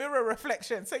have a mirror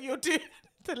reflection, so you'll do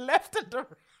the left and the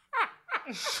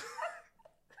right.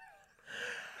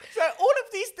 So all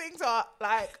of these things are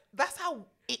like, that's how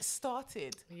it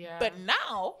started. Yeah. But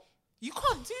now you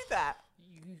can't do that.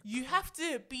 You have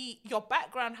to be, your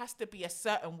background has to be a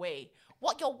certain way.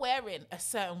 What you're wearing, a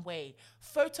certain way.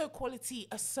 Photo quality,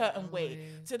 a certain way.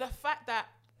 So the fact that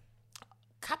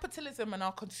capitalism and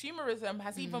our consumerism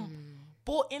has even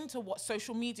bought into what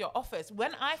social media offers.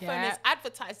 When iPhone is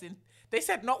advertising, they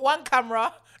said not one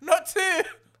camera, not two,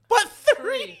 but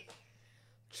three.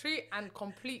 True and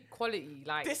complete quality.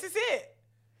 Like, this is it.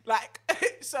 Like,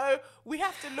 so we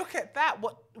have to look at that.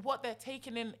 What they're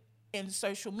taking in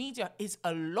social media is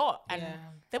a lot. And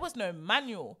there was no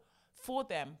manual for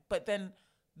them. But then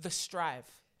the strive.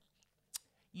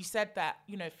 You said that,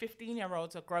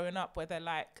 15-year-olds are growing up where they're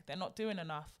like, they're not doing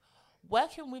enough.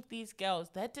 Working with these girls,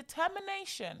 their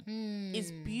determination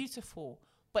is beautiful,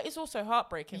 but it's also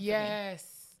heartbreaking for me.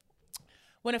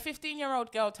 When a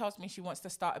 15-year-old girl tells me she wants to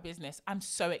start a business, I'm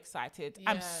so excited.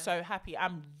 I'm so happy.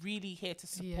 I'm really here to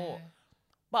support.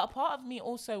 But a part of me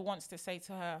also wants to say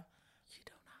to her, you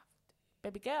don't have to.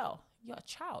 Baby girl, you're a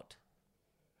child.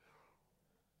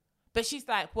 But she's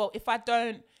like, well, if I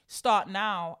don't start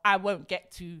now, I won't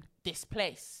get to this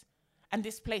place. And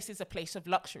this place is a place of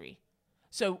luxury.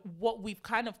 So what we've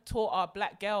kind of taught our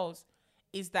black girls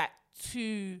is that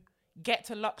to get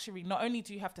to luxury, not only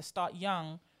do you have to start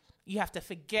young, you have to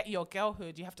forget your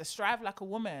girlhood, you have to strive like a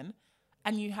woman,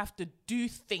 and you have to do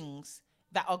things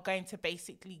that are going to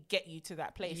basically get you to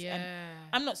that place. And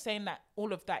I'm not saying that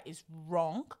all of that is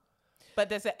wrong, but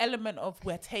there's an element of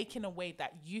we're taking away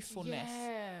that youthfulness.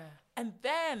 And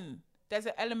then there's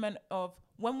an element of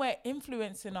when we're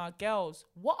influencing our girls,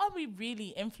 what are we really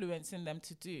influencing them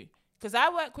to do? Because I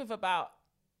work with about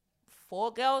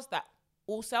 4 girls that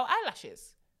all sell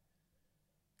eyelashes.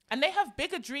 And they have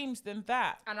bigger dreams than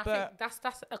that. And I think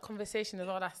that's a conversation as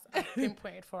well that's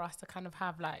pinpointed for us to kind of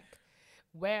have, like,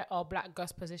 where are black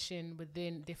girls positioned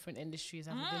within different industries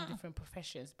and within different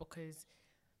professions, because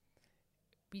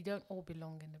we don't all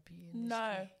belong in the beauty industry.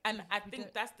 No. And I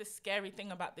think that's the scary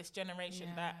thing about this generation,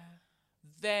 that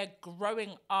they're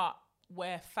growing up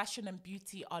where fashion and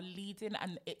beauty are leading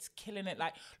and it's killing it.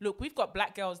 Like, look, we've got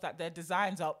black girls that their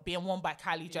designs are being worn by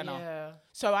Kylie Jenner.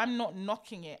 So I'm not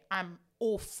knocking it. I'm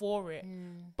all for it.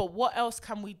 But what else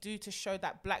can we do to show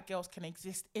that black girls can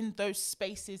exist in those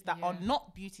spaces that are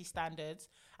not beauty standards?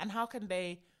 And how can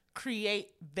they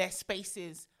create their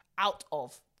spaces out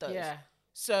of those?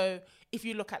 So if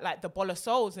you look at like the Bola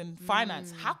Souls in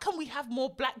finance, how can we have more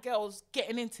black girls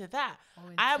getting into that?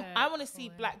 I want to see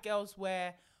black girls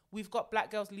where we've got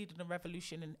black girls leading a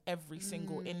revolution in every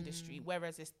single industry,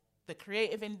 whereas it's the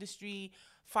creative industry,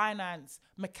 finance,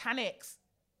 mechanics,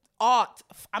 art.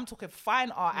 I'm talking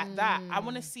fine art at that. I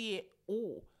want to see it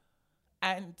all.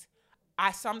 And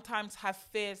I sometimes have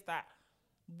fears that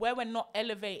where we're not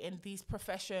elevating these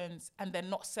professions and they're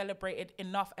not celebrated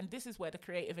enough, and this is where the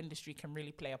creative industry can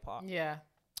really play a part.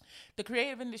 The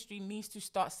creative industry needs to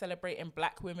start celebrating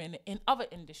black women in other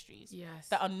industries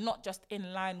that are not just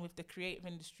in line with the creative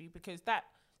industry, because that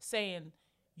saying,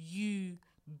 you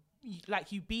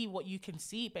like you be what you can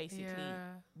see, basically.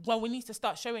 Yeah. Well, we need to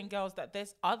start showing girls that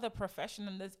there's other profession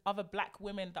and there's other black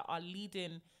women that are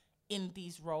leading in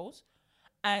these roles.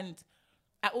 And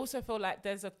I also feel like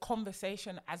there's a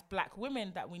conversation as black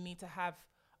women that we need to have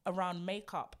around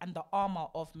makeup and the armor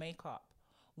of makeup.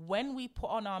 When we put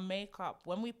on our makeup,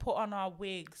 when we put on our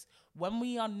wigs, when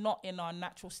we are not in our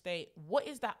natural state, what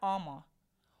is that armor?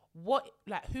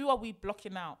 Who are we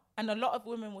blocking out? And a lot of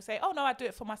women will say, oh no, I do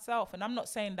it for myself. And I'm not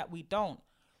saying that we don't,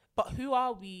 but who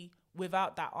are we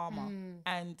without that armor?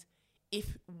 And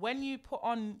when you put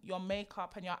on your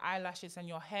makeup and your eyelashes and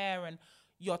your hair and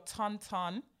your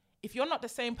ton, if you're not the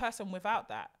same person without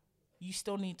that, you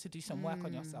still need to do some work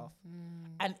on yourself.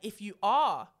 And if you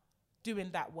are doing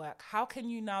that work, how can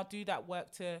you now do that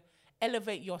work to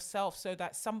elevate yourself so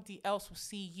that somebody else will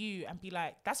see you and be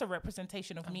like, that's a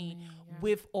representation of me,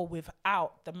 with or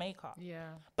without the makeup. Yeah.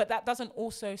 But that doesn't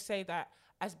also say that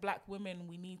as black women,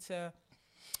 we need to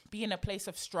be in a place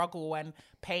of struggle and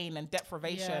pain and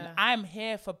deprivation. Yeah. I'm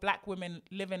here for black women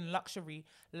living luxury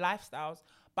lifestyles,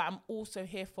 but I'm also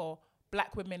here for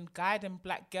black women guiding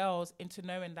black girls into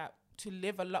knowing that to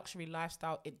live a luxury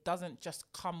lifestyle, it doesn't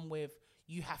just come with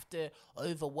you have to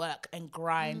overwork and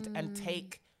grind and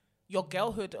take your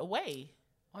girlhood away.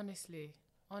 Honestly.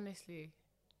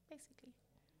 Basically.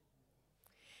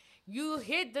 You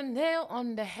hit the nail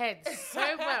on the head so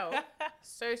well.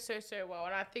 so well.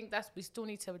 And I think we still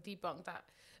need to debunk that.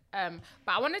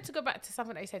 But I wanted to go back to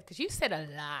something that you said, because you said a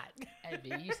lot,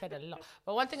 Evie. You said a lot.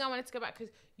 But one thing I wanted to go back,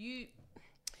 because you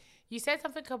said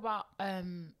something about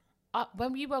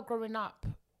when we were growing up,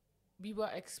 we were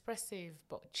expressive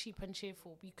but cheap and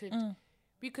cheerful. We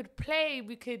could play,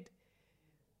 we could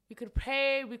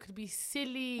play, we could be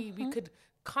silly, we could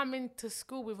come into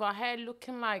school with our hair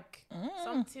looking like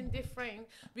something different.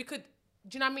 We could,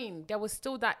 do you know what I mean? There was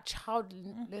still that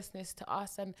childlessness to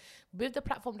us, and with the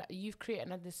platform that you've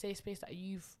created and the safe space that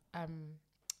you've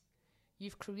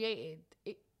created,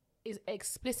 it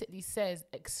explicitly says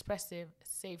expressive,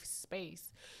 safe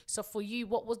space. So for you,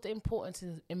 what was the importance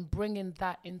in bringing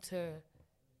that into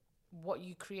what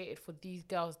you created for these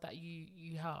girls that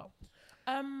you help?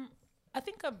 I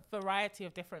think a variety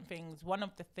of different things. One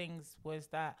of the things was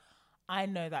that I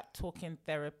know that talking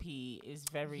therapy is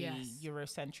very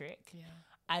Eurocentric. Yeah.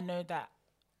 I know that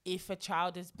if a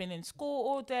child has been in school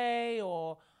all day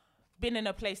or been in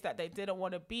a place that they didn't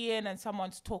want to be in and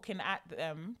someone's talking at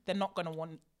them, they're not going to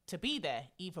want to be there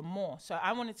even more. So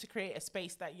I wanted to create a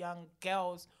space that young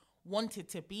girls wanted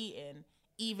to be in,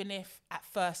 even if at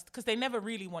first, because they never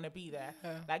really want to be there.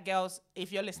 Like girls,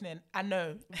 if you're listening, I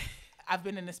know I've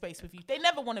been in the space with you. They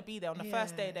never want to be there. On the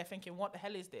first day, they're thinking, what the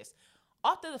hell is this?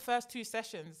 After the first 2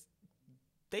 sessions,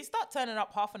 they start turning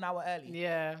up half an hour early.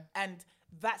 Yeah. And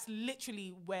that's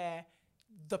literally where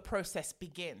the process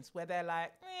begins, where they're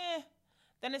like,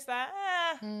 then it's like,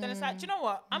 then it's like, do you know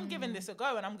what? I'm giving this a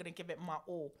go and I'm going to give it my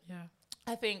all. Yeah.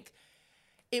 I think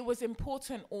it was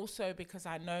important also because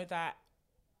I know that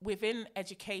within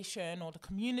education or the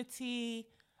community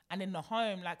and in the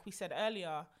home, like we said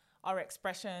earlier, our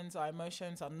expressions, our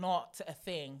emotions are not a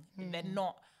thing. They're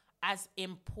not as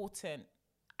important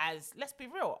as, let's be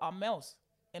real, our males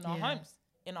in our homes,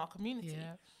 in our community.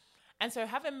 Yeah. And so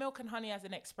having Milk and Honey as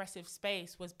an expressive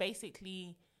space was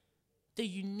basically the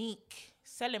unique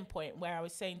selling point where I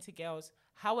was saying to girls,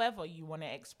 however you want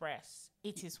to express,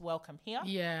 it is welcome here.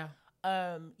 Yeah.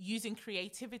 Using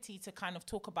creativity to kind of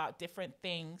talk about different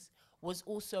things was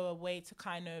also a way to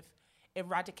kind of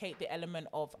eradicate the element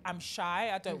of I'm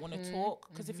shy, I don't want to talk.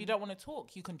 Because if you don't want to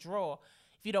talk, you can draw.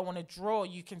 If you don't want to draw,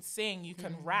 you can sing, you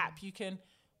can rap, you can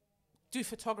do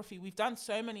photography. We've done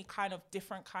so many kind of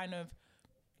different kind of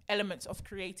elements of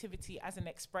creativity as an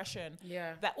expression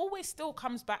that always still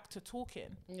comes back to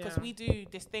talking, because we do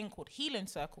this thing called healing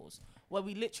circles where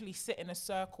we literally sit in a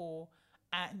circle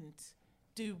and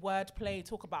do wordplay,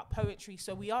 talk about poetry.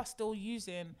 So we are still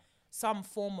using some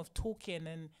form of talking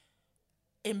and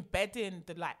embedding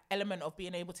the like element of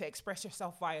being able to express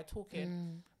yourself via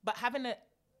talking, but having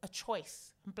a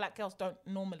choice. Black girls don't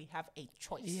normally have a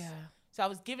choice. So I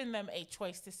was giving them a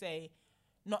choice to say,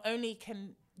 not only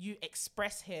can you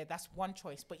express here, that's one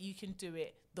choice, but you can do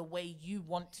it the way you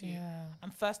want to.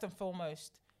 And first and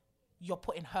foremost, you're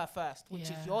putting her first, which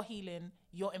is your healing,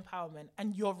 your empowerment,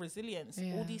 and your resilience.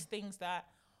 All these things that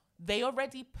they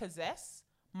already possess.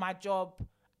 My job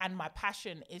and my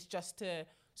passion is just to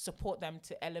support them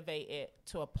to elevate it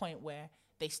to a point where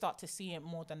they start to see it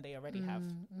more than they already have.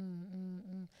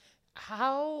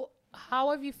 How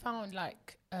have you found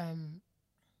like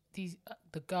these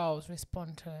the girls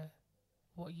respond to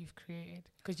what you've created?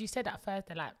 Because you said at first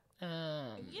they're like,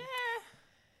 Yeah.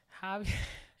 how?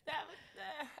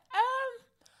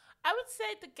 I would say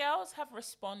the girls have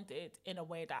responded in a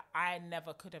way that I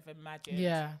never could have imagined.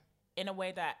 Yeah. In a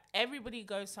way that everybody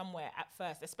goes somewhere at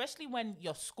first, especially when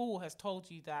your school has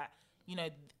told you that, you know,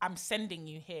 I'm sending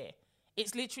you here.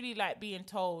 It's literally like being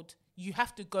told you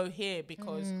have to go here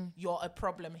because you're a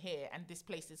problem here and this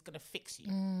place is going to fix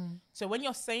you. So when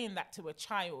you're saying that to a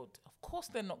child, of course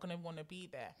they're not going to want to be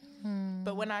there.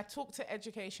 But when I talk to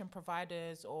education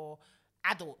providers or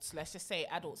adults, let's just say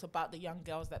adults, about the young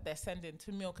girls that they're sending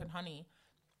to Milk and Honey,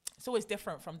 it's always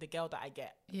different from the girl that I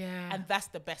get. Yeah. And that's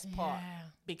the best part, Yeah.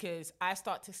 because I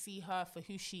start to see her for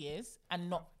who she is and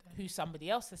not who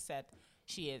somebody else has said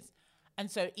she is. And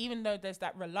so even though there's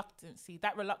that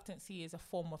reluctancy is a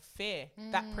form of fear,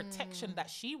 that protection that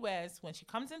she wears when she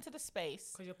comes into the space.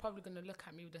 Because you're probably going to look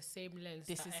at me with the same lens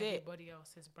This that is it. everybody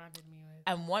else has branded me with.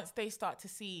 And once they start to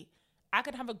see, I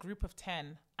could have a group of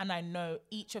 10 and I know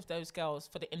each of those girls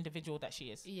for the individual that she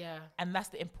is. Yeah. And that's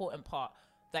the important part,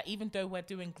 that even though we're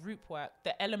doing group work,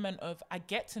 the element of I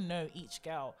get to know each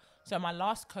girl. So my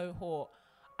last cohort,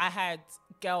 I had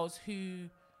girls who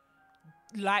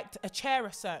liked a chair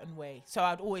a certain way, so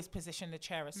I'd always position the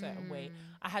chair a certain way.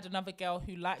 I had another girl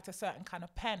who liked a certain kind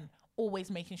of pen, always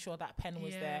making sure that pen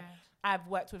was there. I've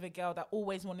worked with a girl that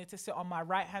always wanted to sit on my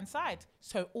right hand side,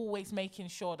 so always making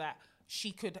sure that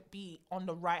she could be on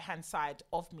the right hand side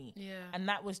of me. And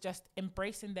that was just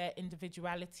embracing their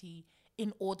individuality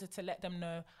in order to let them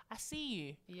know, I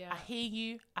see you, I hear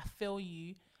you, I feel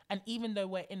you. And even though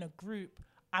we're in a group,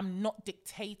 I'm not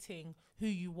dictating who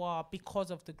you are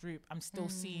because of the group. I'm still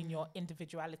seeing your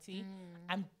individuality.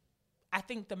 And I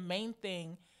think the main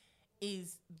thing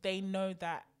is they know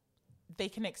that they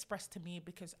can express to me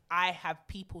because I have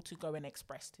people to go and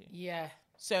express to. Yeah.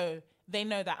 So they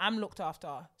know that I'm looked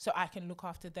after, so I can look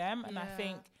after them. And I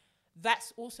think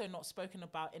that's also not spoken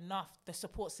about enough. The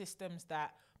support systems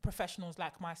that professionals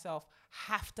like myself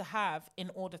have to have in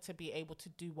order to be able to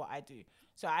do what I do.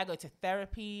 So I go to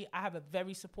therapy. I have a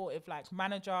very supportive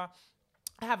manager.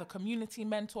 I have a community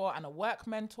mentor and a work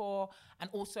mentor, and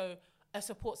also a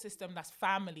support system that's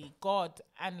family, God.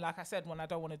 And like I said, when I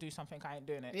don't want to do something, I ain't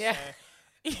doing it. Yeah.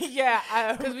 So,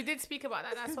 yeah. Because we did speak about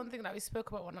that. That's something that we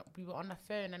spoke about when we were on the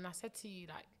phone. And I said to you,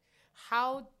 like,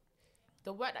 how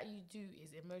the work that you do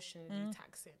is emotionally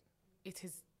taxing.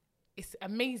 It's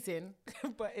amazing.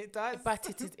 But it does. But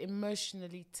it is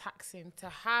emotionally taxing to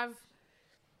have.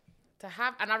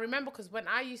 And I remember because when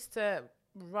I used to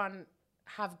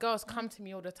have girls come to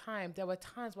me all the time, there were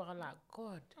times where I'm like,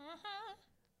 God,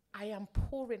 I am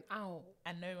pouring out.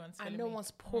 And no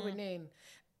one's pouring in.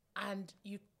 And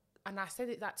I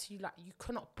said that to you, like, you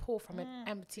cannot pour from an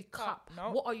empty cup.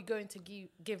 No. What are you going to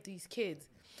give these kids?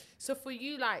 So for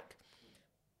you, like,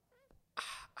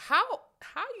 how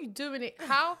are you doing it?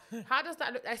 How does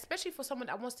that look? Especially for someone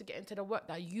that wants to get into the work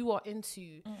that you are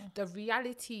into, the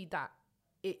reality that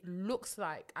it looks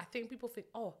like. I think people think,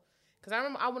 because I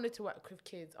remember I wanted to work with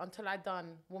kids until I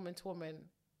done Woman to Woman.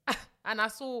 And I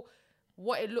saw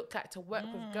what it looked like to work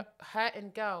with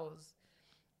hurting girls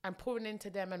and pouring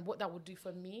into them and what that would do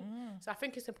for me. So I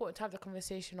think it's important to have the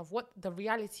conversation of what the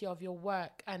reality of your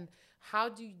work and how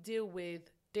do you deal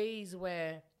with days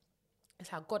where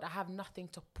it's like, God, I have nothing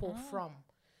to pour from.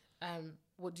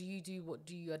 What do you do? What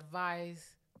do you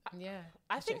advise? Yeah.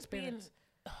 I think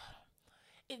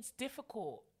it's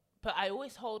difficult, but I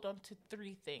always hold on to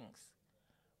 3 things.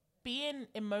 Being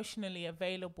emotionally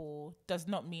available does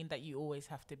not mean that you always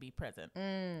have to be present.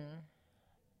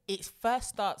 It first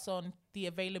starts on the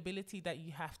availability that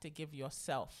you have to give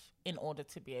yourself in order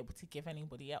to be able to give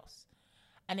anybody else.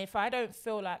 And if I don't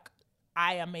feel like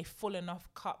I am a full enough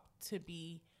cup to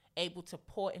be able to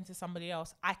pour into somebody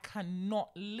else, I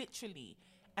cannot literally,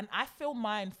 and I feel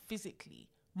mine physically,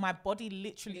 my body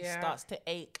literally starts to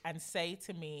ache and say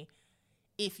to me,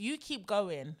 if you keep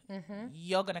going,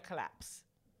 you're going to collapse.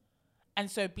 And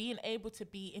so being able to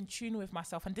be in tune with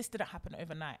myself, and this didn't happen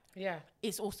overnight. Yeah.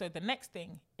 It's also the next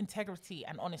thing, integrity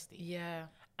and honesty. Yeah.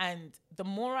 And the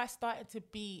more I started to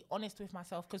be honest with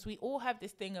myself, because we all have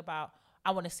this thing about,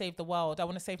 I want to save the world, I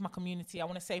want to save my community, I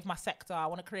want to save my sector, I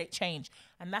want to create change.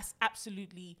 And that's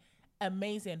absolutely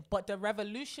amazing. But the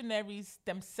revolutionaries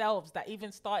themselves that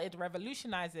even started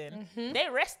revolutionizing, they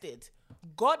rested.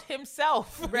 God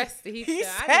himself rested. He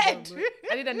said,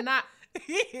 I need a nap.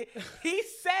 He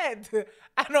said,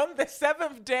 and on the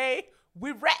 7th day,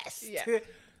 we rest. Yeah.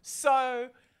 So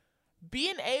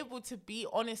being able to be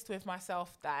honest with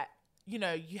myself that, you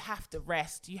know, you have to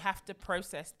rest, you have to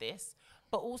process this,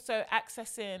 but also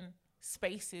accessing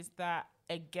spaces that,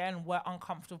 again, were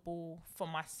uncomfortable for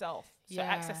myself. So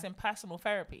accessing personal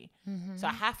therapy. So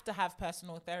I have to have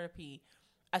personal therapy.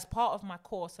 as part of my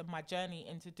course and my journey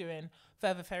into doing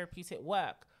further therapeutic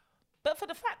work. But for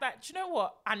the fact that, do you know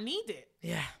what? I need it.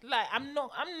 Yeah. Like, I'm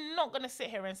not going to sit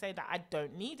here and say that I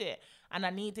don't need it. And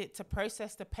I need it to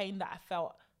process the pain that I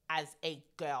felt as a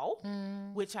girl,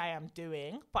 which I am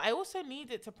doing. But I also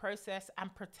need it to process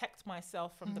and protect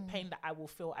myself from the pain that I will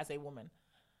feel as a woman.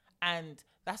 And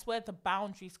that's where the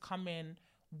boundaries come in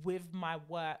with my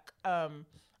work. I'm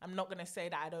not going to say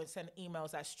that I don't send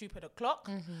emails at stupid o'clock,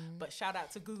 but shout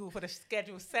out to Google for the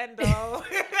schedule sender.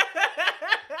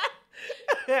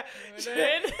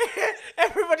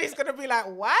 Everybody's going to be like,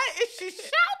 why is she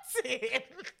shouting?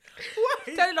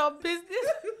 Telling our business.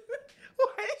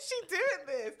 Why is she doing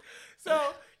this? So,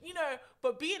 you know,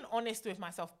 but being honest with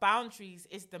myself, boundaries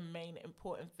is the main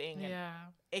important thing. And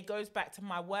it goes back to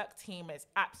my work team. It's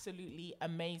absolutely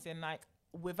amazing. Like,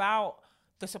 without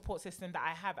the support system that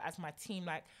I have as my team,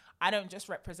 like, I don't just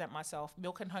represent myself.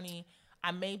 Milk and Honey,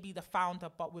 I may be the founder,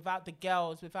 but without the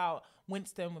girls, without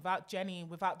Winston, without Jenny,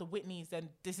 without the Whitneys, then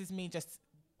this is me just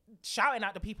shouting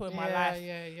at the people in my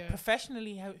life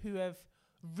professionally who have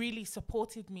really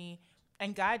supported me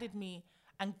and guided me.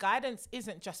 And guidance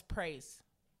isn't just praise,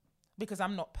 because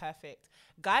I'm not perfect.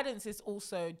 Guidance is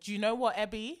also, do you know what,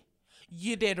 Ebby?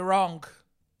 You did wrong.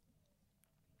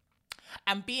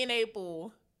 And being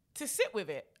able to sit with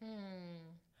it.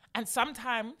 And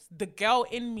sometimes the girl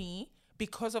in me,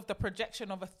 because of the projection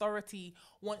of authority,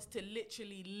 wants to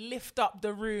literally lift up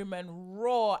the room and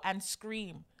roar and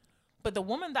scream. But the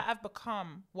woman that I've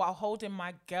become, while holding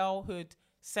my girlhood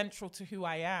central to who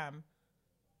I am,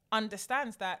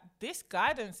 understands that this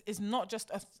guidance is not just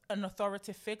an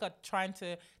authoritative figure trying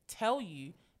to tell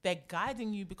you. They're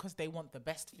guiding you because they want the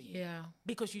best for you. Yeah.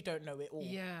 Because you don't know it all.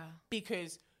 Yeah.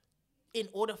 Because in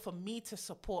order for me to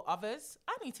support others,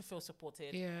 I need to feel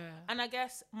supported. Yeah. And I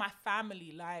guess my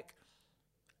family, like,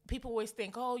 people always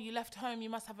think, oh, you left home, you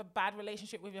must have a bad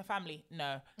relationship with your family.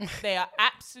 No, they are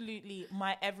absolutely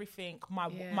my everything,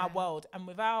 my world. And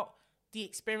without the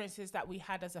experiences that we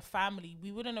had as a family,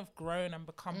 we wouldn't have grown and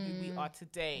become who we are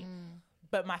today.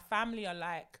 But my family are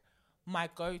like my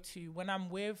go-to. When I'm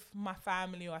with my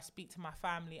family or I speak to my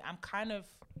family, I'm kind of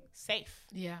safe.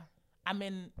 Yeah.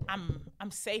 I'm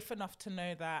safe enough to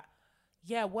know that,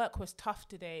 yeah, work was tough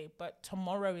today, but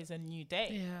tomorrow is a new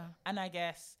day. Yeah. And I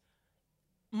guess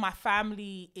my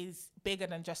family is bigger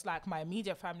than just like my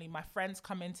immediate family. My friends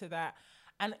come into that.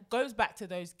 And it goes back to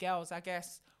those girls. I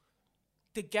guess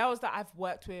the girls that I've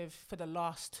worked with for the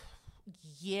last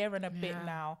year and a bit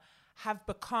now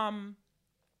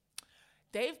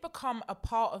they've become a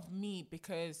part of me,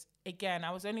 because again,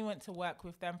 I was only went to work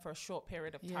with them for a short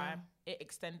period of time. It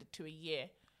extended to a year,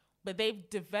 but they've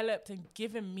developed and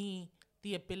given me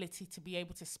the ability to be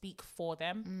able to speak for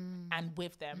them and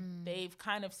with them. They've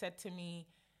kind of said to me,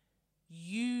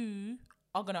 you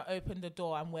are going to open the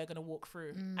door and we're going to walk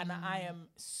through. And I am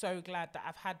so glad that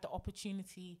I've had the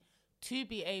opportunity to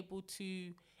be able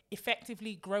to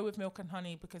effectively grow with Milk and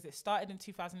Honey, because it started in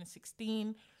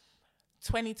 2016.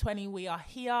 2020, we are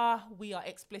here. We are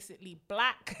explicitly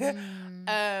Black.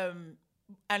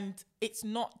 And it's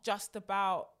not just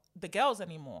about the girls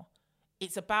anymore.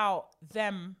 It's about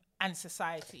them and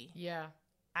society. Yeah.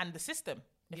 And the system,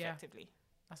 effectively.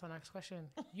 That's my next question.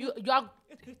 You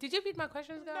did you read my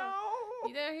questions, girl? No.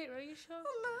 You didn't hear? Are you sure?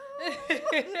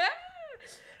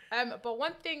 No. But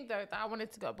one thing though that I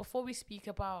wanted to go before we speak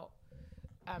about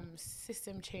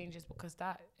system changes, because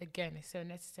that again is so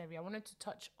necessary. I wanted to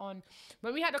touch on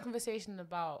when we had a conversation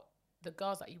about the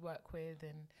girls that you work with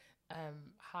and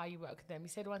how you work with them. You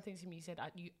said one thing to me. You said,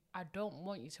 I don't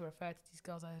want you to refer to these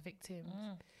girls as victims.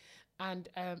 And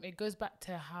it goes back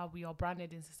to how we are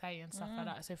branded in society and stuff like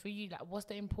that. So for you, like, what's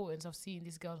the importance of seeing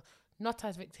these girls not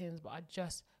as victims, but are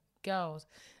just girls?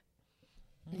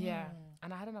 Yeah.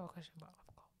 And I had another question, but I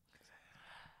forgot.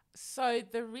 So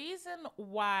the reason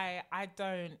why I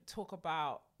don't talk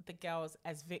about the girls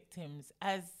as victims,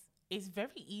 as it's very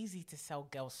easy to sell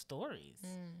girl stories.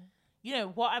 You know,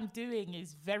 what I'm doing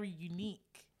is very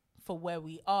unique for where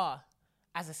we are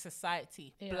as a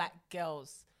society, Black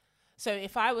girls. So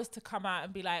if I was to come out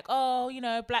and be like, oh, you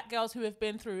know, Black girls who have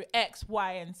been through X,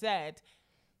 Y, and Z,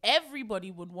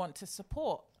 everybody would want to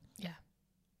support. Yeah.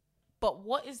 But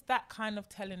what is that kind of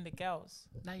telling the girls?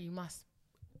 That you must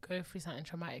go through something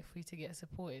traumatic for you to get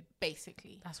supported.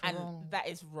 Basically. That's and wrong. That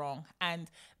is wrong. And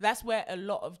that's where a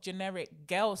lot of generic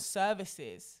girl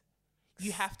services,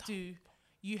 you have to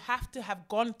have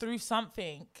gone through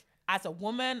something as a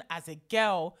woman, as a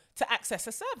girl, to access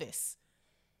a service.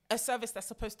 a service that's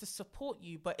supposed to support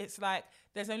you, but it's like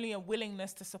there's only a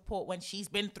willingness to support when she's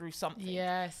been through something.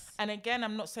 Yes. And again,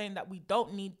 I'm not saying that we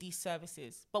don't need these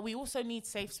services, but we also need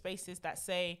safe spaces that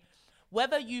say,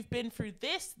 whether you've been through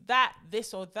this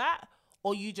or that,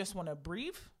 or you just want to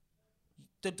breathe,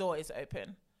 the door is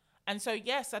open. And so,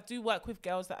 yes, I do work with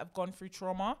girls that have gone through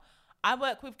trauma. I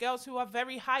work with girls who are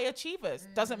very high achievers.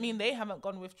 Doesn't mean they haven't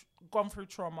gone through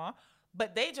trauma,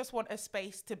 but they just want a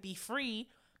space to be free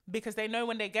because they know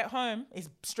when they get home, it's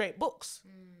straight books.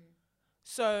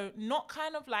 So not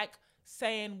kind of like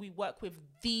saying we work with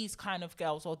these kind of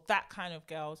girls or that kind of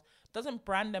girls, doesn't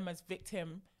brand them as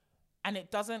victim. And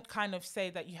it doesn't kind of say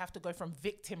that you have to go from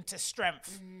victim to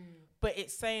strength. But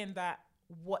it's saying that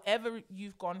whatever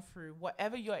you've gone through,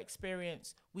 whatever your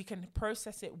experience, we can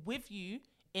process it with you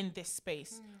in this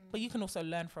space. But you can also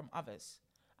learn from others.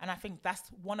 And I think that's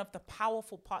one of the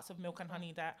powerful parts of Milk and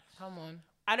Honey that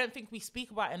I don't think we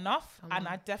speak about enough. And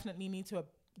I definitely need to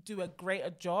do a greater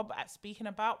job at speaking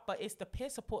about. But it's the peer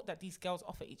support that these girls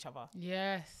offer each other.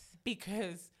 Yes.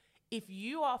 Because if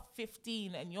you are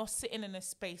 15 and you're sitting in a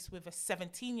space with a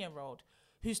 17-year-old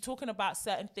who's talking about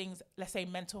certain things, let's say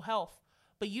mental health,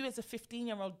 but you as a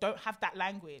 15-year-old don't have that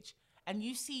language, and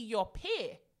you see your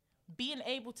peer being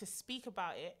able to speak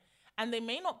about it, and they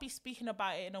may not be speaking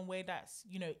about it in a way that's,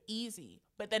 you know, easy,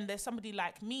 but then there's somebody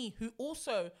like me who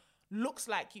also looks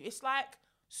like you. It's like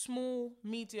small,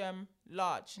 medium,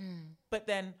 large. But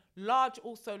then large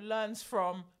also learns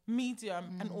from medium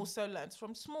and also learns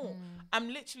from small. I'm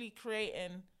literally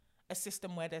creating a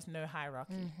system where there's no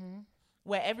hierarchy,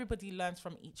 where everybody learns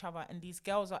from each other, and these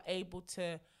girls are able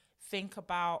to think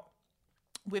about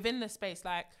within the space,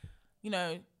 like, you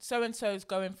know, so-and-so's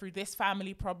going through this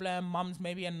family problem, mum's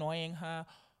maybe annoying her.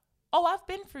 Oh, I've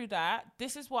been through that.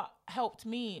 This is what helped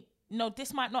me. No,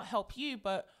 this might not help you,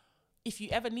 but if you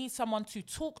ever need someone to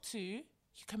talk to, you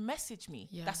can message me.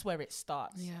 Yeah. That's where it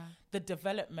starts. Yeah. The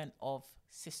development of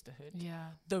sisterhood. Yeah.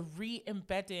 The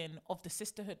re-embedding of the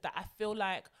sisterhood that I feel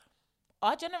like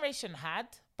our generation had,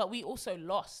 but we also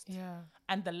lost. Yeah.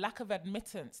 And the lack of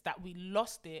admittance that we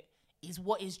lost it is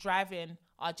what is driving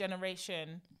our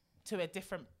generation to a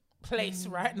different place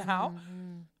right now.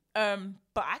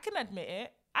 But I can admit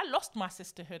it. I lost my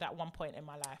sisterhood at one point in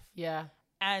my life. Yeah.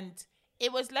 And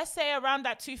it was, let's say, around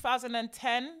that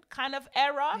 2010 kind of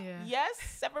era. Yeah.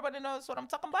 Yes, everybody knows what I'm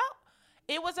talking about.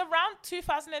 It was around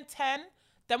 2010.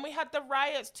 Then we had the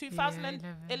riots,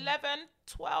 2011,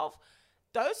 12.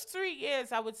 Those 3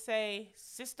 years, I would say,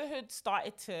 sisterhood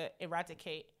started to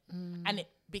eradicate. And it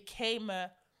became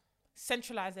a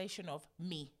centralization of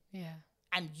me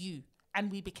and you. And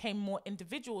we became more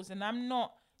individuals. And I'm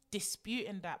not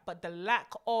disputing that. But the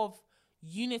lack of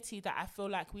unity that I feel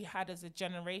like we had as a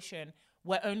generation,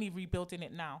 we're only rebuilding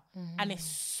it now. And it's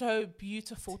so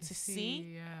beautiful to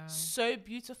see. Yeah. So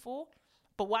beautiful.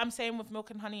 But what I'm saying with Milk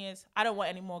and Honey is I don't want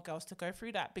any more girls to go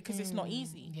through that because it's not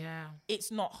easy. Yeah.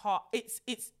 It's not hard.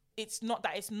 It's not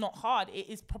that it's not hard. It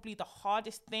is probably the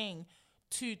hardest thing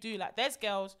to do. Like, there's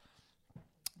girls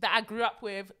that I grew up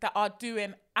with that are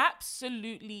doing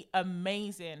absolutely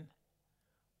amazing.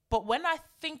 But when I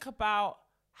think about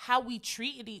how we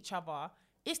treated each other,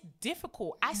 it's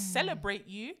difficult. I celebrate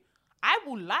you. I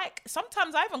will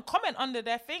sometimes I even comment under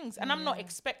their things and I'm not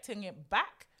expecting it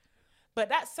back. But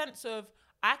that sense of,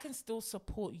 I can still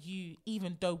support you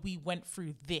even though we went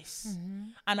through this.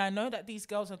 And I know that these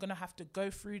girls are going to have to go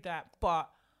through that. But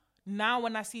now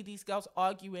when I see these girls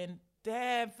arguing,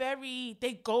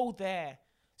 they go there.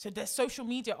 So their social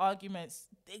media arguments,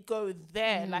 they go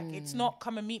there. Like, it's not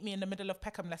come and meet me in the middle of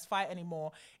Peckham, let's fight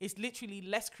anymore. It's literally,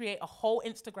 let's create a whole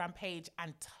Instagram page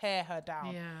and tear her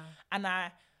down. Yeah. And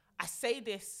I say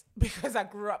this because I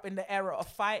grew up in the era of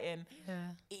fighting. Yeah.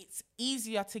 It's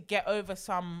easier to get over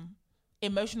some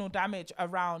emotional damage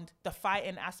around the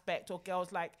fighting aspect or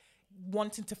girls like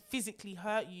wanting to physically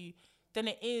hurt you than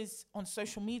it is on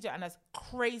social media. And as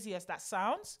crazy as that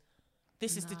sounds,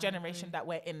 this is the generation that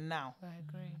we're in now. I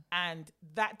agree. And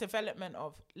that development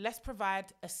of, let's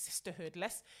provide a sisterhood.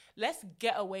 Let's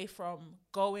get away from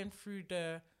going through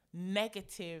the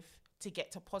negative to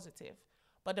get to positive.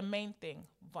 But the main thing,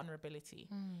 vulnerability.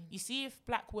 You see, if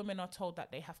Black women are told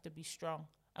that they have to be strong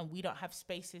and we don't have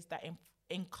spaces that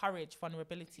encourage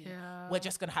vulnerability, we're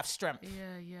just going to have strength.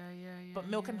 But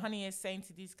Milk and Honey is saying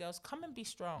to these girls, come and be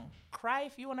strong. Cry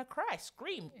if you want to cry.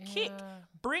 Scream, kick.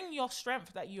 Bring your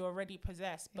strength that you already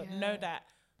possess. But know that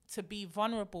to be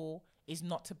vulnerable is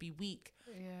not to be weak.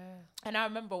 And I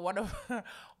remember one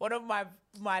of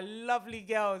my lovely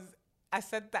girls, I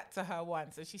said that to her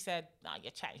once and she said, "Nah,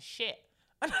 you're chatting shit."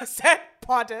 And I said,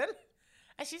 "Pardon?"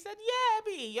 And she said, "Yeah,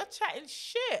 Abby, you're chatting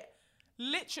shit.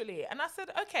 Literally. And I said,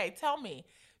 okay, tell me.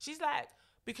 She's like,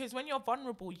 because when you're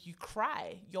vulnerable, you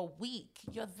cry, you're weak,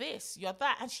 you're this, you're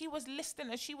that. And she was listening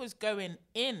and she was going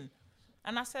in.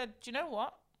 And I said, do you know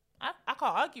what? I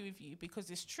can't argue with you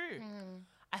because it's true.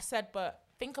 I said, but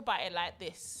think about it like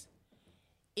this.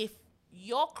 If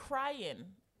your crying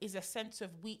is a sense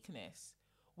of weakness,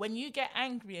 when you get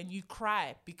angry and you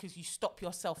cry because you stop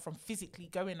yourself from physically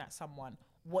going at someone,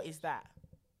 what is that?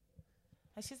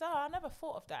 And she said, oh, I never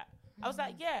thought of that. I was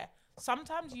like, yeah,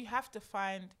 sometimes you have to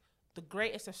find the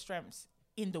greatest of strengths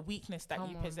in the weakness that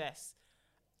you possess.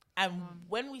 And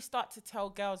when we start to tell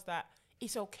girls that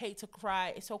it's okay to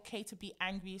cry, it's okay to be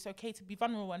angry, it's okay to be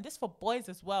vulnerable, and this for boys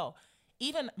as well,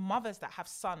 even mothers that have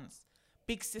sons,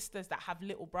 big sisters that have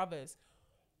little brothers,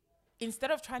 instead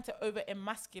of trying to over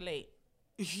emasculate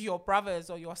your brothers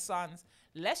or your sons,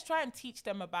 let's try and teach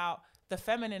them about the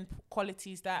feminine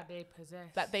qualities that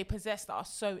they possess that are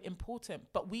so important.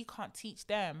 But we can't teach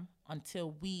them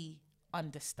until we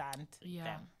understand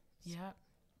them. Yeah.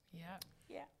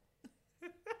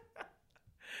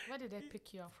 Where did they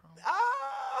pick you up from?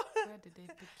 Oh, Where did they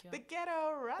pick you up? the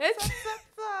ghetto rat.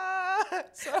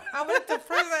 So I went to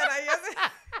prison.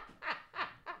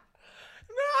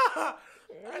 No.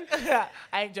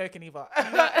 I ain't joking either.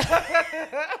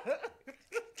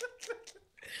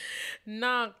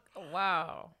 No,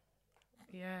 wow.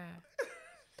 Yeah.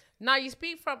 Now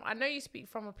I know you speak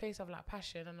from a place of like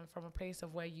passion and from a place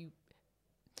of where you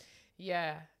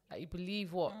like you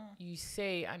believe what you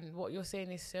say, and what you're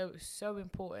saying is so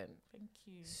important. Thank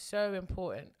you. So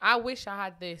important. I wish I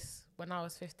had this when I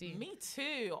was 15. Me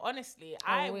too, honestly.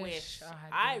 I wish.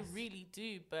 I really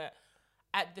do. But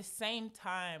at the same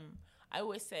time, I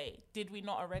always say, did we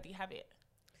not already have it?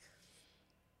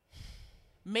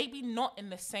 Maybe not in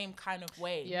the same kind of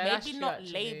way. Yeah, maybe not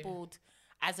labeled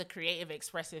as a creative,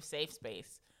 expressive, safe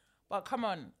space. But come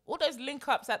on, all those link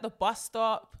ups at the bus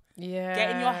stop,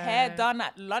 getting your hair done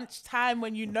at lunchtime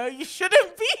when you know you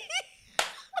shouldn't be.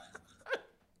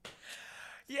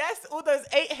 Yes, all those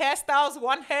 8 hairstyles,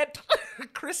 one head,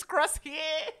 crisscross here,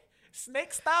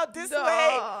 snake style this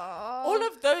way. All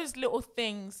of those little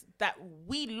things that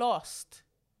we lost,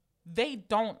 they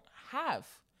don't have.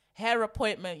 Hair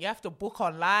appointment, you have to book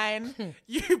online.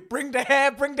 You bring the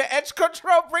hair, bring the edge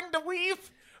control, bring the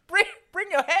weave, bring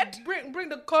your head, Bring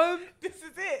the comb. This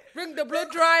is it. Bring the blow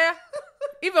dryer.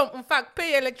 Even, in fact,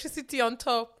 pay electricity on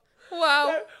top.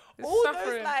 Wow. So, all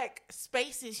those like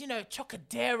spaces,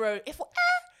 Chocadero.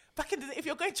 If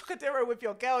you're going Chocadero with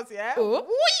your girls, yeah,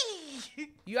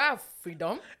 you have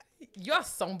freedom. You're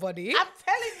somebody. I'm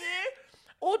telling you,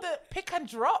 all the pick and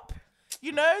drop.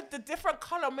 The different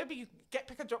color. Maybe you get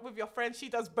pick and drop with your friend. She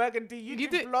does burgundy. You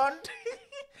do blonde.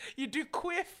 You do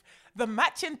quiff. The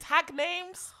matching tag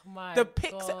names. The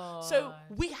pics. So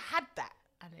we had that.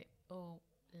 And it all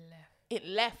left. It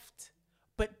left.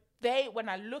 But when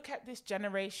I look at this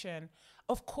generation,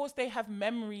 of course they have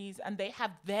memories and they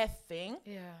have their thing.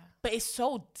 Yeah. But it's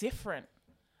so different.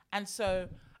 And so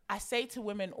I say to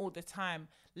women all the time,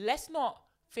 let's not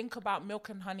think about Milk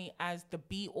and Honey as the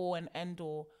be all and end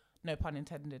all. No pun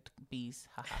intended, bees.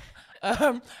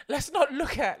 Let's not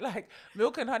look at like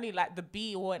Milk and Honey like the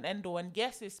be all and end all. And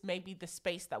yes, it's maybe the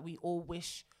space that we all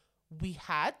wish we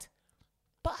had,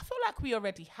 but I feel like we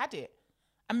already had it.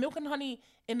 And Milk and Honey,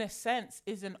 in a sense,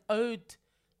 is an ode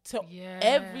to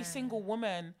every single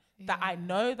woman that I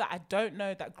know, that I don't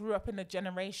know, that grew up in a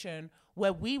generation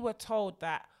where we were told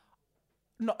that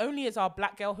not only is our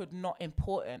black girlhood not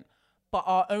important, but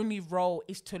our only role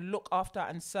is to look after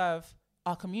and serve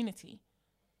our community.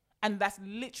 And that's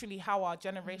literally how our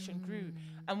generation grew.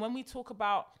 And when we talk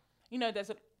about,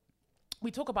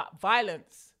 we talk about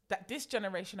violence that this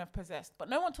generation have possessed, but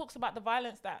no one talks about the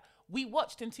violence that we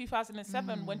watched in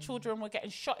 2007 when children were getting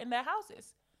shot in their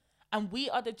houses. And we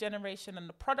are the generation and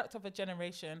the product of a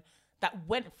generation that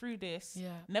went through this,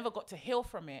 never got to heal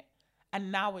from it,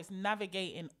 and now is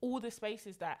navigating all the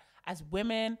spaces that as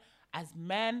women, as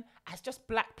men, as just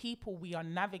black people, we are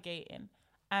navigating.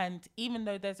 And even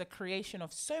though there's a creation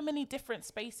of so many different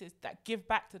spaces that give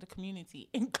back to the community,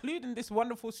 including this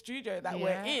wonderful studio that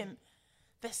we're in,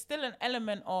 there's still an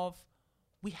element of,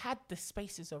 we had the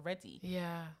spaces already.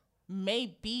 Yeah.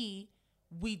 Maybe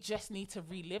we just need to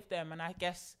relive them. And I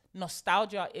guess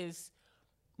nostalgia is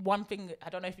one thing, I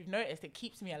don't know if you've noticed, it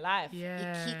keeps me alive.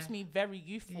 It keeps me very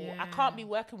youthful. I can't be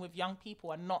working with young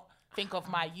people and not think of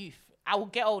my youth. I will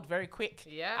get old very quick.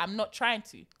 I'm not trying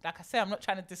to. Like I say, I'm not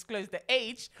trying to disclose the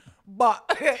age, but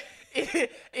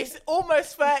it's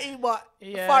almost 30, but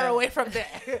far away from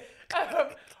there.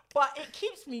 But it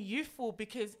keeps me youthful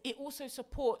because it also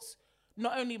supports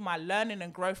not only my learning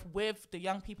and growth with the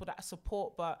young people that I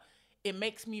support, but it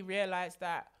makes me realize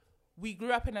that we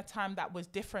grew up in a time that was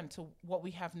different to what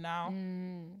we have now,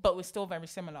 but we're still very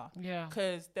similar. Yeah.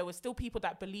 Because there were still people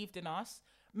that believed in us.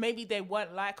 Maybe they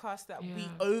weren't like us, that we Yeah.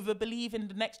 over believe in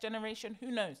the next generation. Who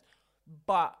knows?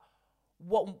 But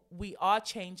what we are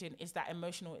changing is that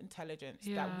emotional intelligence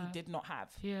that we Yeah. did not have.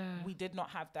 Yeah. We did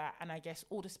not have that. And I guess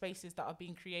all the spaces that are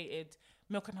being created,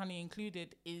 Milk and Honey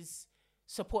included, is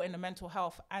supporting the mental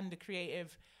health and the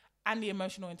creative and the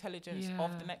emotional intelligence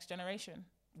of the Yeah. next generation,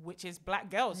 which is black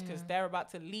girls, because Yeah. they're about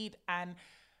to lead. And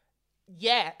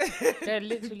They're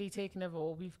literally taking over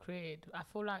what we've created. I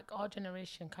feel like our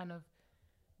generation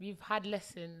we've had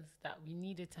lessons that we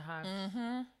needed to have.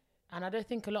 And I don't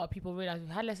think a lot of people realize we've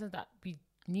had lessons that we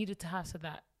needed to have so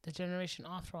that the generation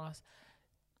after us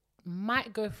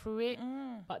might go through it,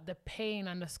 but the pain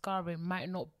and the scarring might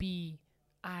not be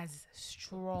as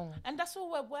strong. And that's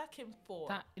all we're working for.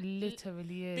 That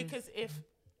literally is. Because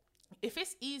if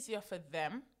it's easier for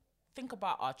them, think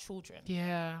about our children.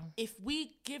 Yeah. If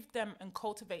we give them and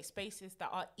cultivate spaces that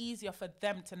are easier for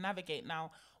them to navigate.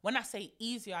 Now, when I say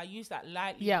easier, I use that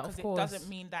lightly, Yeah, because of it course. doesn't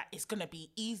mean that it's going to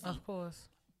be easy. Of course.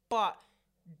 But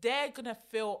they're going to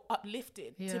feel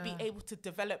uplifted to be Yeah. able to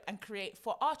develop and create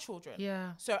for our children.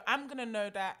 Yeah. So I'm going to know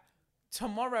that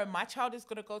tomorrow my child is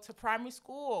going to go to primary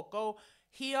school or go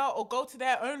here or go to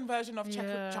their own version of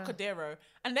Yeah. Chocodero.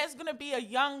 And there's going to be a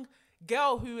young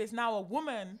girl who is now a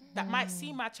woman that might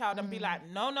see my child and be like,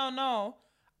 no,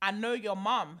 I know your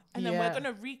mom. And then we're Yeah. going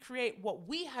to recreate what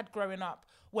we had growing up,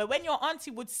 where when your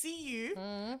auntie would see you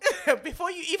before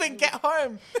you even get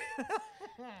home.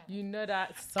 You know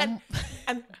that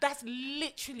And that's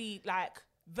literally like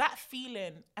that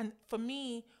feeling. And for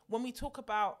me, when we talk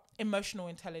about emotional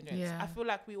intelligence, Yeah. I feel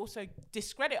like we also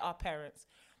discredit our parents,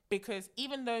 because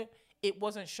even though it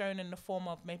wasn't shown in the form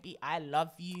of maybe I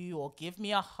love you or give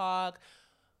me a hug,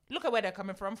 look at where they're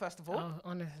coming from, first of all. Oh,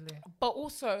 honestly. But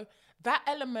also that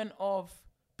element of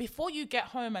before you get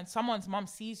home and someone's mum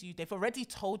sees you, they've already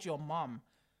told your mum.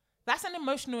 That's an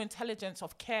emotional intelligence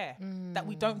of care that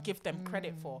we don't give them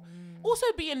credit for. Also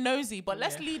being nosy, but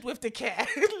let's lead with the care.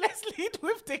 Let's lead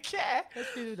with the care.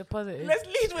 Let's do the positive. Let's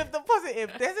lead with the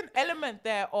positive. There's an element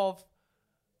there of,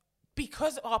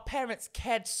 because our parents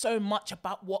cared so much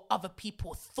about what other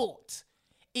people thought,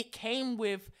 it came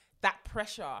with that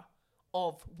pressure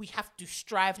of we have to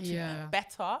strive to Yeah. be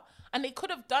better. And they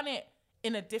could have done it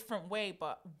in a different way,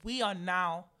 but we are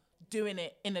now doing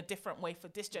it in a different way for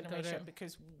this generation, it.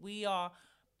 because we are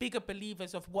bigger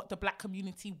believers of what the black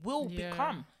community will Yeah.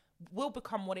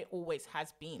 become what it always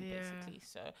has been, Yeah. basically.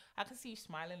 So I can see you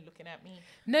smiling, looking at me.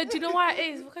 No, do you know why it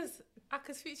is? Because I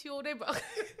could speak to you all day, but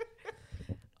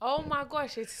oh my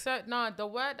gosh, it's so the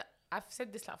word, I've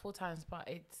said this like 4 times, but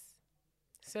it's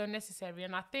so necessary.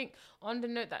 And I think on the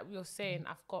note that we were saying,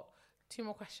 I've got 2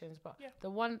 more questions, but Yeah.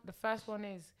 the first one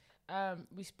is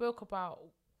we spoke about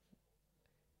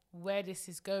where this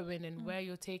is going and where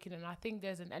you're taking it. And I think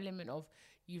there's an element of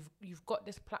you've got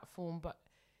this platform, but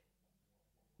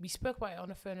we spoke about it on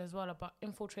the phone as well, about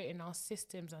infiltrating our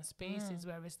systems and spaces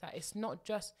where it's that it's not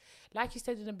just, like you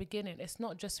said in the beginning, it's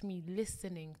not just me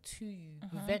listening to you,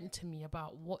 vent to me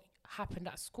about what happened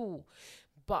at school,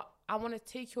 but I want to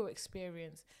take your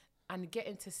experience and get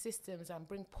into systems and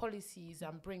bring policies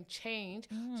and bring change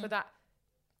so that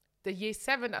the year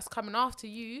 7 that's coming after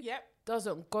you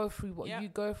doesn't go through what you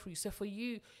go through. So for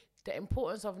you, the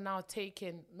importance of now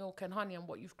taking Milk and Honey and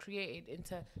what you've created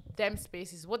into them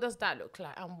spaces, what does that look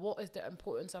like? And what is the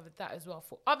importance of that as well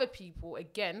for other people,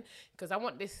 again, because I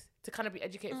want this to kind of be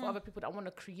educated for other people that want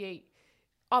to create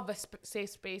other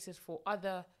safe spaces for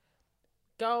other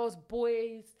girls,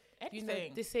 boys,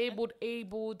 Anything. disabled,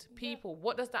 abled people.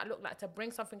 What does that look like to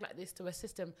bring something like this to a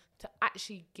system to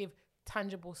actually give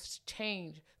tangible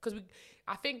change? Because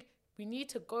I think we need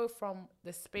to go from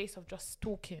the space of just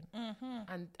stalking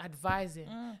and advising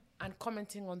and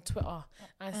commenting on Twitter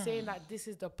and saying that this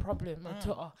is the problem on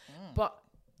Twitter. But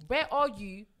where are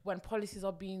you when policies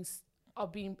are being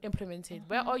implemented?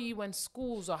 Where are you when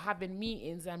schools are having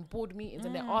meetings and board meetings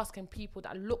and they're asking people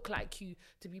that look like you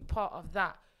to be part of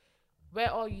that?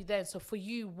 Where are you then? So for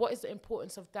you, what is the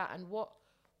importance of that, and what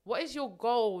is your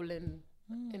goal in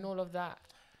all of that?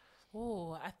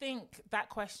 Oh, I think that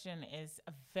question is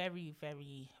a very,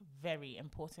 very, very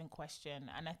important question.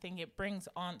 And I think it brings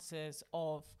answers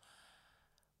of,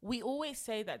 we always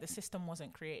say that the system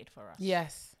wasn't created for us.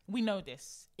 Yes. We know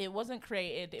this. It wasn't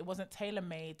created. It wasn't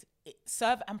tailor-made.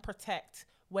 Serve and protect.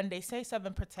 When they say serve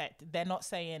and protect, they're not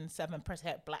saying serve and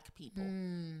protect black people.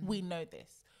 We know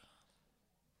this.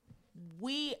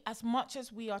 We, as much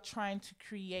as we are trying to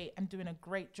create and doing a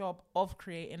great job of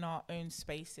creating our own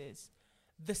spaces,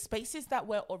 the spaces that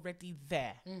were already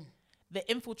there, the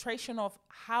infiltration of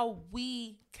how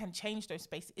we can change those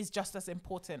spaces is just as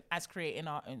important as creating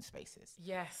our own spaces.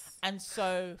 Yes. And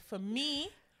so for me,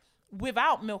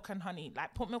 without Milk and Honey,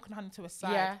 like put Milk and Honey to a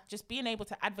side, just being able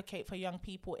to advocate for young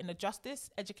people in the justice,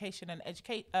 education and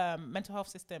mental health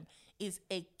system is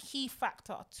a key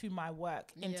factor to my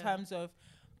work in terms of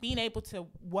being able to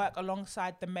work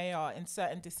alongside the mayor in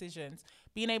certain decisions,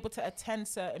 being able to attend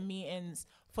certain meetings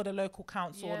for the local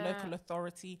council or local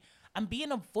authority, and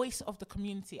being a voice of the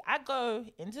community. I go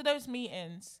into those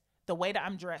meetings the way that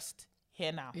I'm dressed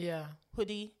here now. Yeah.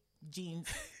 Hoodie, jeans,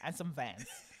 and some Vans.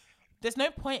 There's no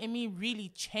point in me really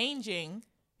changing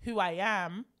who I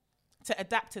am to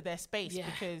adapt to their space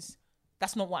because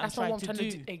that's not what I'm trying to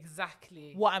do.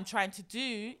 Exactly. What I'm trying to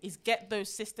do is get those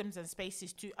systems and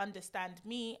spaces to understand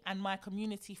me and my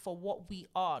community for what we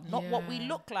are, not what we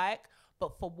look like,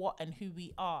 but for what and who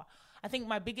we are. I think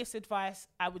my biggest advice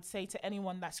I would say to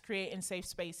anyone that's creating safe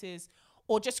spaces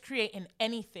or just creating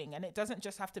anything, and it doesn't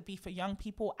just have to be for young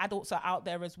people, adults are out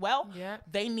there as well. Yeah.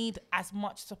 They need as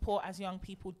much support as young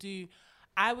people do.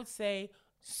 I would say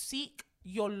seek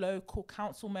your local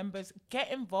council members,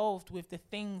 get involved with the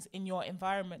things in your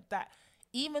environment that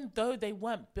even though they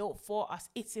weren't built for us,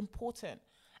 it's important.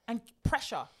 And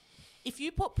pressure. If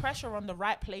you put pressure on the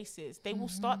right places, they will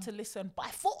start to listen by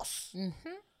force.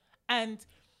 And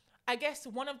I guess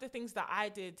one of the things that I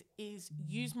did is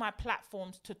use my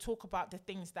platforms to talk about the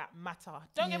things that matter.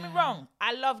 Don't get me wrong.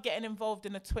 I love getting involved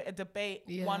in a Twitter debate,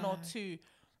 one or two.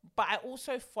 But I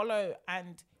also follow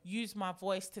and use my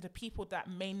voice to the people that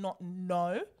may not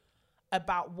know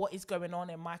about what is going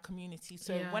on in my community.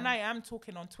 So when I am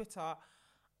talking on Twitter,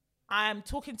 I am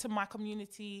talking to my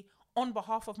community on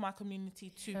behalf of my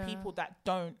community to people that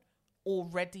don't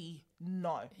already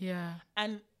know. Yeah.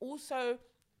 And also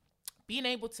being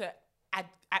able to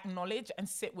acknowledge and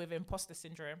sit with imposter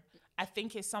syndrome, I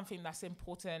think is something that's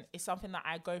important. It's something that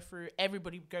I go through.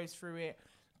 Everybody goes through it.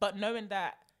 But knowing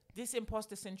that this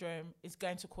imposter syndrome is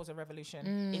going to cause a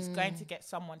revolution. It's going to get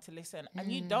someone to listen. And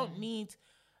you don't need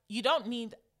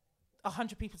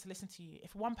 100 people to listen to you.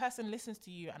 If one person listens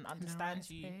to you and understands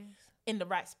you in the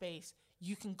right space,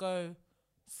 you can go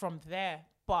from there.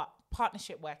 But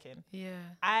partnership working. Yeah.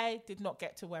 I did not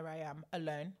get to where I am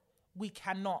alone. We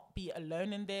cannot be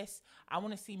alone in this. I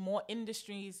want to see more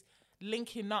industries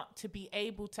linking up to be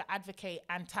able to advocate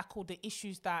and tackle the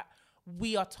issues that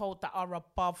we are told that are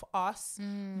above us.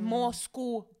 More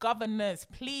school governors,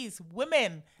 please,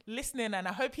 women listening, and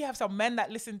I hope you have some men that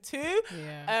listen too.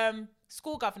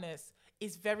 School governors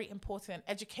is very important.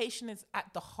 Education is at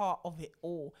the heart of it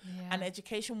all. And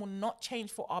education will not change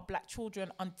for our Black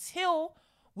children until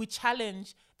we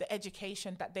challenge the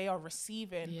education that they are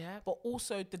receiving, but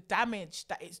also the damage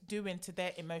that it's doing to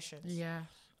their emotions.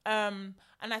 And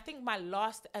I think my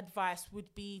last advice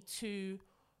would be to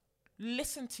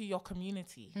listen to your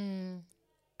community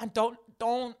and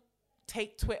don't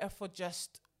take Twitter for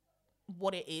just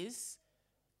what it is.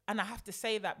 And I have to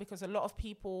say that because a lot of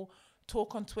people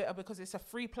talk on Twitter because it's a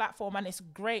free platform and it's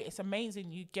great, it's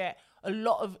amazing. You get a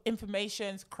lot of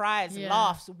information, cries,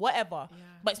 laughs, whatever,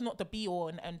 but it's not the be all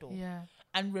and end all.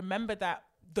 And remember that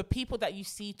the people that you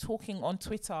see talking on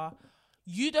Twitter,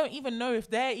 you don't even know if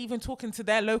they're even talking to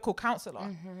their local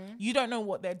councillor. You don't know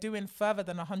what they're doing further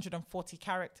than 140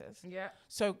 characters.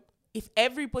 So if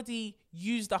everybody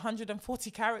used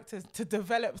 140 characters to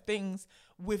develop things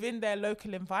within their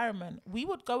local environment, we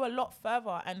would go a lot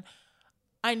further. And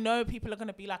I know people are going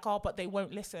to be like, oh, but they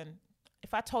won't listen.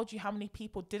 If I told you how many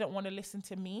people didn't want to listen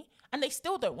to me, and they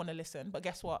still don't want to listen, but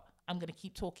guess what? I'm going to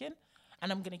keep talking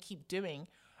and I'm going to keep doing.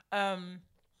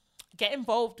 Get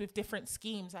involved with different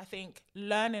schemes. I think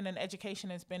learning and education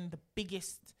has been the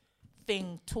biggest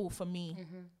tool for me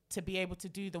to be able to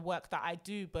do the work that I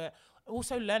do, but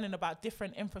also learning about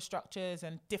different infrastructures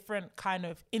and different kind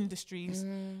of industries.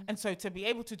 And so to be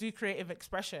able to do creative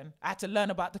expression, I had to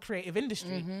learn about the creative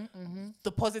industry,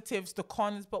 the positives, the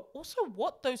cons, but also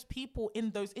what those people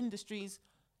in those industries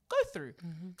go through.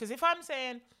 Because if I'm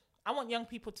saying I want young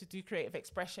people to do creative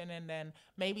expression and then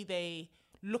maybe they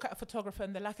look at a photographer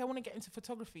and they're like, I want to get into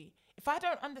photography. If I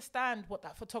don't understand what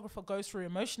that photographer goes through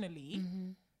emotionally,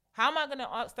 how am I going to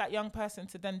ask that young person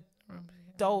to then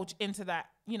indulge into that,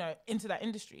 into that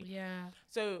industry?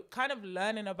 So kind of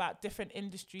learning about different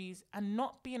industries and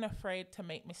not being afraid to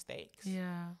make mistakes.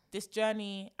 This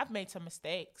journey, I've made some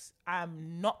mistakes.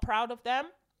 I'm not proud of them,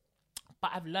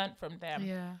 but I've learned from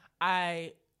them.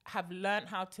 I have learned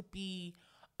how to be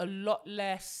a lot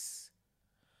less,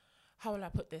 how will I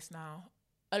put this now?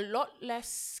 A lot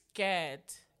less scared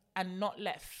and not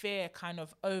let fear kind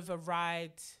of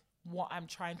override what I'm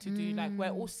trying to do. Like, we're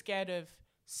all scared of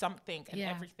something and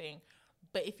everything.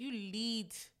 But if you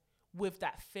lead with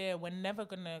that fear, we're never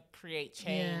going to create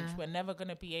change. We're never going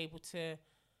to be able to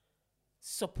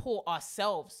support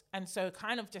ourselves. And so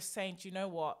kind of just saying, do you know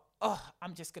what? Oh,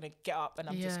 I'm just going to get up and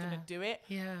I'm just going to do it.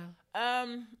 Yeah.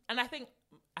 And I think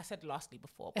I said lastly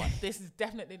before, but this is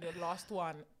definitely the last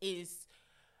one, is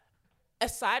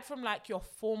aside from like your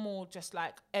formal, just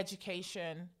like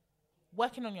education,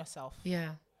 working on yourself.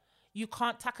 Yeah. You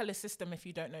can't tackle a system if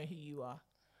you don't know who you are.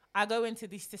 I go into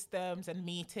these systems and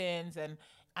meetings and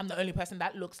I'm the only person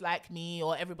that looks like me,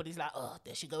 or everybody's like, oh,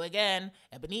 there she go again.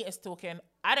 Ebonita's talking.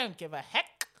 I don't give a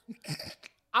heck.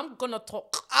 I'm going to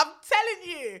talk. I'm telling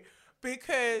you,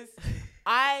 because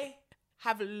I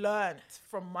have learned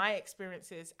from my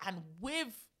experiences and with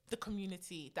the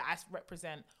community that I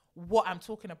represent what I'm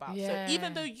talking about. Yeah. So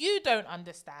even though you don't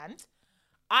understand,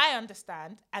 I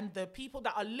understand. And the people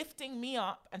that are lifting me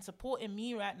up and supporting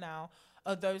me right now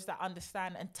are those that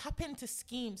understand and tap into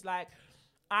schemes. Like,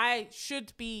 I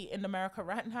should be in America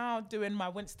right now doing my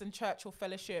Winston Churchill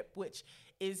Fellowship, which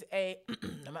is a,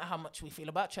 no matter how much we feel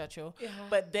about Churchill,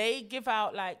 but they give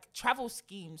out like travel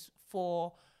schemes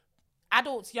for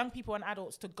adults, young people and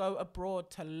adults, to go abroad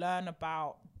to learn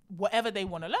about whatever they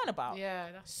want to learn about.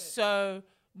 Yeah, that's it. So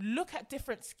look at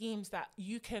different schemes that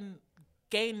you can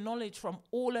gain knowledge from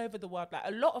all over the world. Like,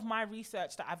 a lot of my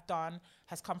research that I've done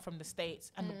has come from the States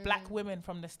and the black women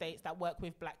from the States that work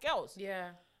with black girls. Yeah.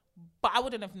 But I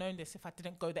wouldn't have known this if I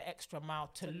didn't go the extra mile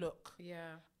to look.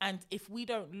 Yeah. And if we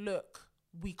don't look,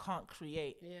 we can't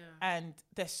create. Yeah. And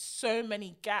there's so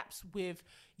many gaps with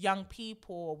young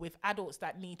people, with adults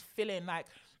that need filling. Like,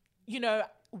 you know,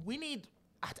 we need,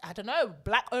 I don't know,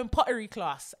 black-owned pottery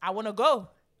class. I want to go.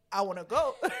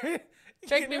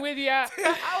 Take me with you.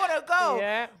 I want to go.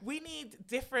 Yeah. We need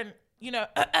different, you know,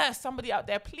 somebody out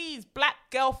there, please, black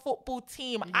girl football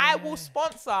team. I will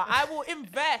sponsor. I will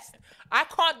invest. I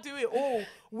can't do it all.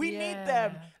 We need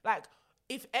them. Like,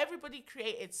 if everybody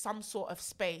created some sort of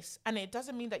space, and it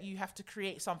doesn't mean that you have to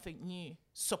create something new,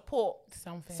 support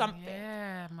something.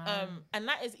 Yeah, man. And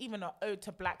that is even an ode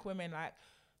to black women. Like,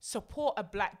 support a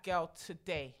black girl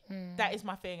today. That is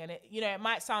my thing. And it, you know, it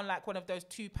might sound like one of those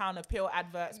 £2 a pill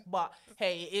adverts, but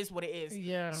hey, it is what it is.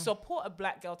 Yeah. Support a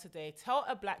black girl today. Tell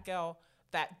a black girl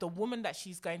that the woman that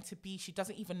she's going to be, she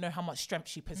doesn't even know how much strength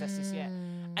she possesses yet.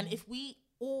 And if we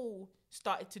all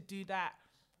started to do that,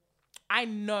 I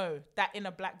know that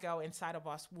inner black girl inside of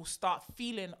us will start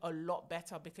feeling a lot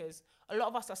better, because a lot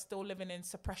of us are still living in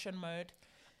suppression mode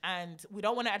and we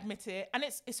don't want to admit it. And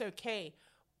it's okay.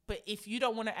 But if you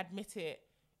don't want to admit it,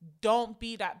 don't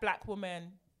be that black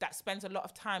woman that spends a lot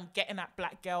of time getting at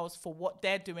black girls for what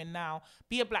they're doing now.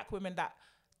 Be a black woman that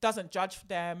doesn't judge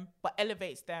them, but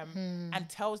elevates them and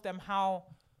tells them how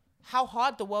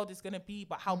hard the world is going to be,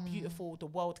 but how beautiful the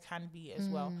world can be as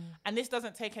well. And this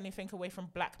doesn't take anything away from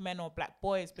black men or black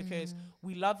boys, because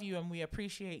we love you and we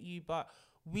appreciate you, but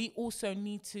we also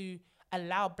need to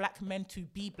allow black men to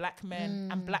be black men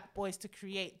and black boys to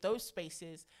create those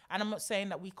spaces. And I'm not saying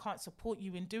that we can't support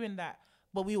you in doing that,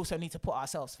 but we also need to put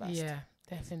ourselves first. Yeah,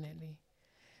 definitely.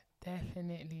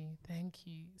 Thank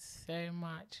you so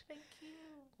much. Thank you.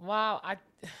 Wow, I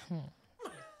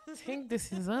think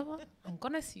this is over. I'm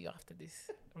gonna see you after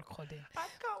this recording. I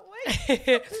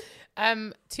can't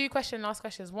wait. Last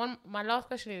questions. My last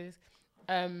question is,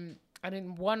 I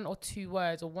mean, 1 or 2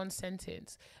 words or 1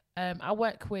 sentence. I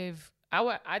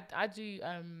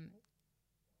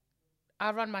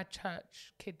run my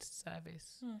church kids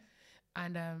service.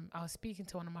 And I was speaking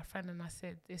to one of my friends and I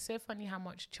said, it's so funny how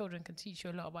much children can teach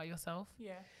you a lot about yourself.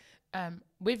 Yeah.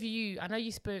 With you, I know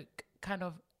you spoke kind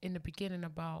of in the beginning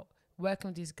about working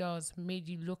with these girls made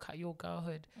you look at your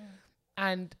girlhood.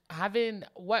 And having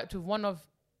worked with one of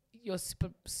your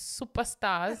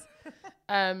superstars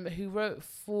who wrote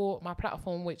for my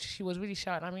platform, which she was really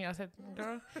shouting at me, I said,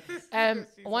 girl.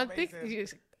 One thing,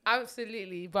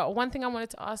 absolutely. But one thing I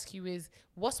wanted to ask you is,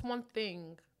 what's one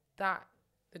thing that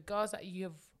the girls that you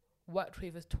have worked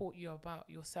with has taught you about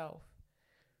yourself?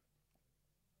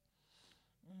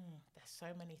 There's so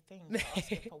many things.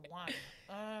 Asking for one.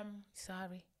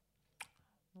 Sorry.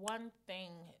 One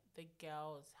thing the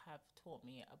girls have taught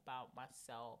me about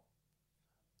myself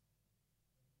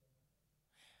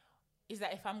is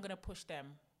that if I'm going to push them,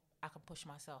 I can push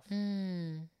myself.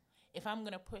 If I'm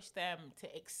going to push them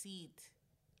to exceed,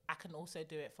 I can also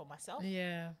do it for myself.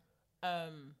 Yeah.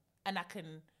 And I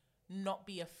can not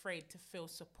be afraid to feel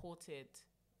supported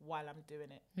while I'm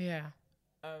doing it. Yeah.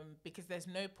 Because there's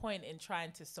no point in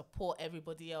trying to support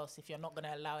everybody else if you're not going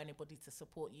to allow anybody to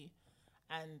support you.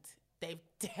 And they've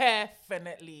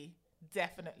definitely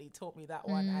definitely taught me that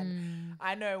one. And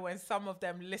I know when some of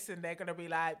them listen, they're gonna be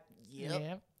like,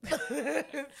 "Yep."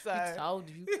 So I told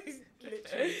you.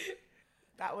 literally,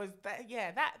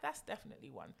 that's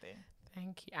definitely one thing.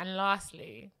 Thank you. And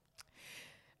lastly,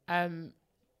 at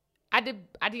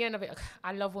the end of it,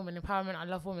 I love women empowerment. I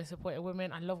love women supporting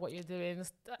women. I love what you're doing.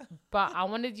 But I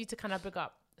wanted you to kind of pick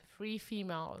up 3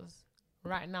 females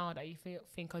right now that you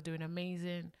think are doing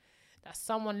amazing, that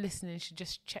someone listening should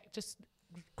just check, just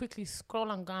quickly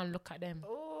scroll and go and look at them.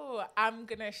 Oh, I'm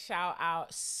going to shout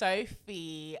out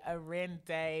Sophie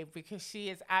Arinde because she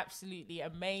is absolutely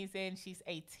amazing. She's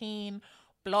 18,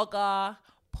 blogger,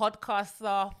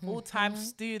 podcaster, full-time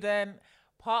student,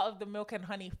 part of the Milk and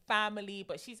Honey family,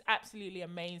 but she's absolutely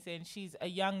amazing. She's a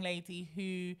young lady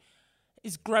who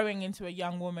is growing into a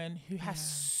young woman who has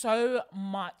so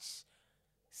much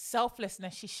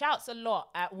selflessness. She shouts a lot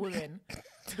at women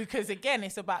because, again,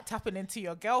 it's about tapping into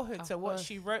your girlhood. So what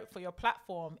she wrote for your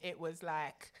platform, it was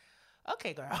like,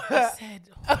 okay, girl. I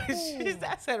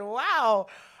said, wow.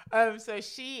 So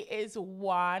she is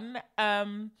one.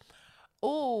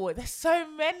 Oh, there's so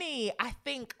many. I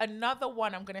think another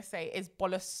one I'm going to say is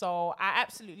Bola Soul. I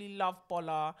absolutely love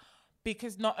Bola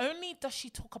because not only does she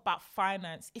talk about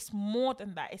finance, it's more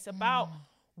than that. It's about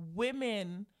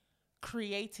women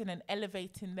creating and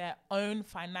elevating their own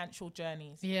financial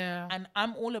journeys. Yeah. And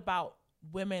I'm all about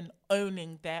women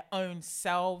owning their own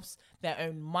selves, their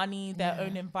own money, their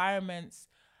own environments.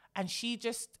 And she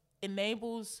just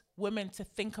enables women to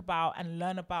think about and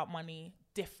learn about money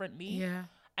differently. Yeah.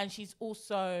 And she's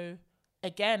also,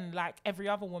 again, like every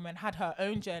other woman, had her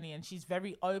own journey, and she's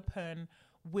very open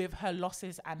with her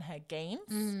losses and her gains.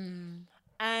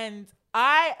 And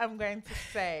I am going to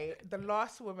say the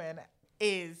last woman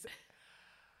is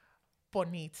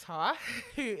Bonita,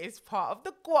 who is part of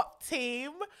the Guap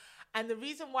team. And the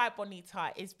reason why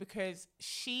Bonita is because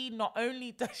she, not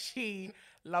only does she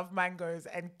love mangoes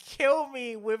and kill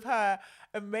me with her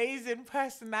amazing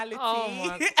personality. Oh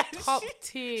my, top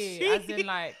tier. As in,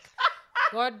 like,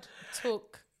 God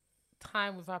took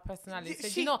time with her personality.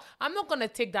 So, you know, I'm not going to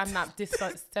take that nap this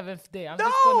 7th day. I'm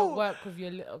just going to work with you a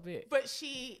little bit. But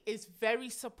she is very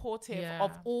supportive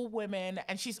of all women.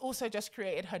 And she's also just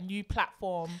created her new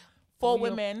platform for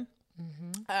women.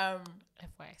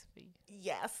 FYSB.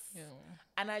 Yes. Yeah.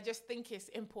 And I just think it's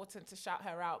important to shout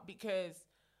her out because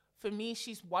for me,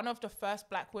 she's one of the first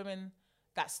Black women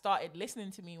that started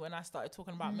listening to me when I started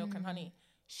talking about Milk and Honey.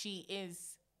 She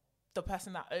is the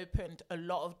person that opened a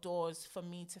lot of doors for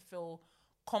me to feel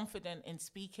confident in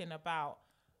speaking about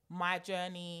my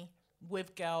journey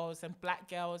with girls and Black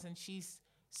girls. And she's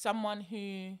someone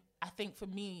who I think for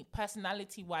me,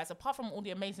 personality-wise, apart from all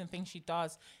the amazing things she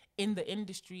does in the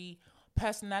industry,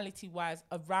 personality-wise,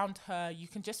 around her, you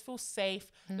can just feel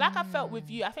safe. Like I felt with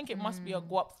you. I think it must be a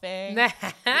Guap thing.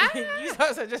 You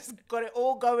guys have just got it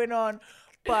all going on.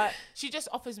 But she just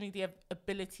offers me the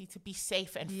ability to be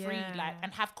safe and free, like,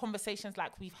 and have conversations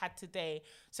like we've had today.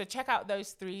 So check out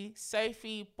those 3,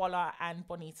 Sophie, Bola, and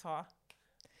Bonita.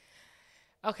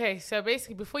 Okay, so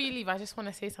basically, before you leave, I just want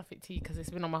to say something to you because it's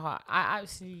been on my heart. I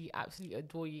absolutely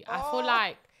adore you. I feel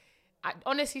like,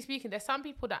 honestly speaking, there's some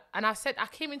people that, and I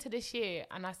came into this year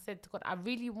and I said to God, I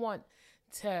really want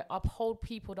to uphold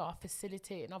people that are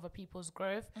facilitating other people's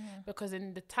growth, because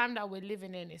in the time that we're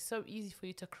living in, it's so easy for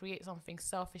you to create something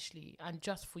selfishly and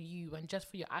just for you and just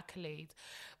for your accolades.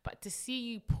 But to see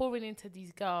you pouring into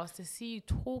these girls, to see you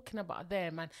talking about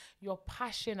them and your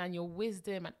passion and your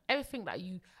wisdom and everything that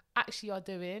you actually are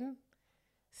doing,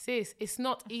 sis, it's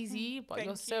not easy, but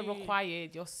you're so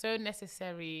required. You're so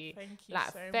necessary. Thank you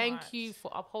so thank much. you for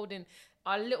upholding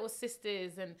our little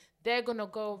sisters, and they're gonna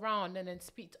go around and then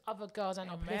speak to other girls and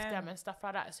uplift them and stuff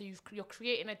like that. So you're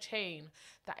creating a chain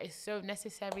that is so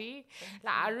necessary.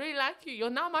 I really like you. You're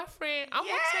now my friend. I'm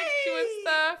gonna text you and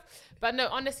stuff. But no,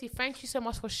 honestly, thank you so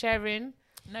much for sharing.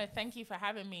 No, thank you for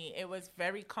having me. It was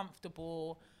very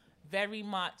comfortable, very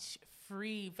much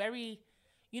free, very,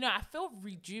 I feel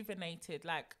rejuvenated.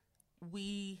 Like,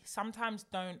 we sometimes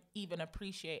don't even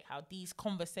appreciate how these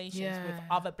conversations with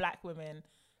other Black women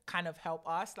kind of help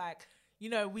us. Like,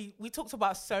 we talked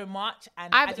about so much,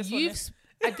 and this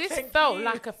felt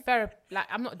like a therapy. Like,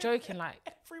 I'm not joking. Like,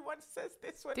 everyone says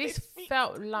this when this they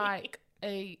felt like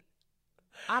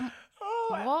I'm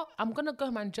gonna go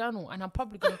home and journal, and I'm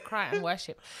probably gonna cry and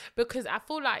worship, because I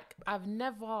feel like I've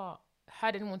never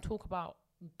heard anyone talk about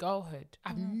girlhood.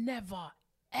 I've never,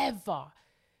 ever,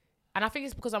 and I think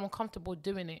it's because I'm uncomfortable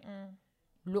doing it.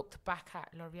 Looked back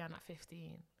at Lorianne at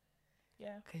 15.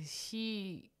 Yeah. Because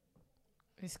she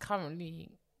is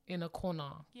currently in a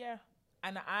corner. Yeah.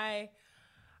 And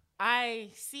I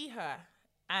see her,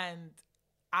 and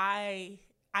I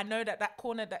know that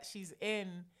corner that she's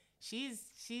in, she's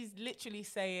literally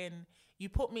saying, you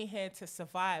put me here to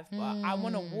survive, but I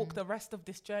want to walk the rest of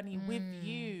this journey with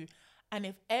you. And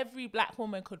if every black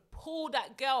woman could pull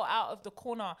that girl out of the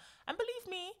corner, and believe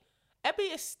me,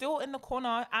 Ebby is still in the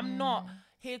corner. I'm not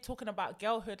here talking about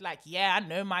girlhood like, yeah, I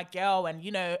know my girl, and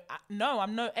no,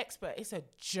 I'm no expert. It's a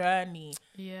journey.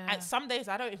 Yeah. And some days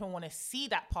I don't even want to see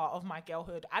that part of my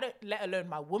girlhood. I don't, let alone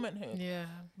my womanhood. Yeah.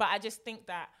 But I just think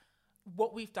that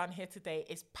what we've done here today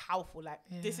is powerful. Like,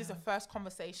 this is a first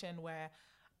conversation where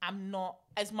I'm not,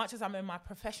 as much as I'm in my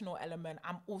professional element,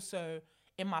 I'm also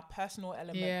in my personal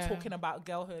element talking about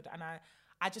girlhood. And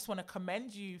I just want to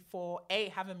commend you for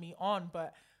having me on,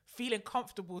 but feeling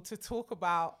comfortable to talk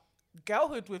about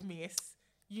girlhood with me. It's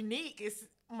unique. It's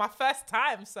my first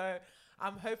time. So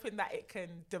I'm hoping that it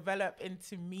can develop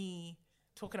into me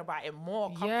talking about it more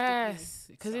comfortably. Yes,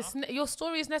 because your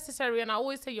story is necessary. And I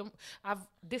always say,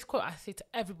 this quote I say to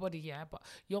everybody, but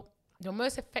your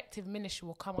most effective ministry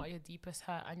will come out of your deepest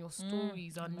hurt, and your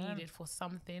stories are needed for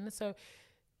something. So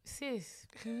sis,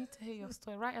 you need to hear your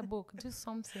story. Write a book, do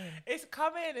something. It's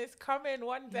coming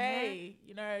one day.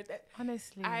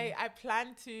 Honestly, I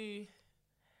plan to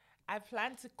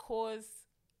cause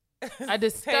a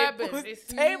disturbance.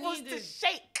 tables to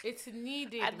shake. It's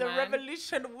needed, and the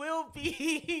revolution will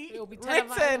be,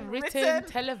 written,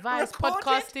 televised, recorded,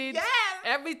 podcasted,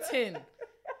 everything.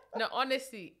 No,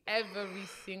 honestly, every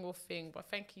single thing. But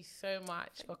thank you so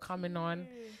much for coming on.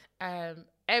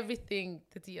 Everything,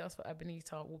 the details for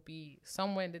Ebenita will be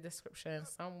somewhere in the description,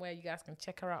 somewhere you guys can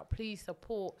check her out. Please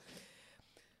support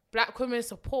black women,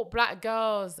 support black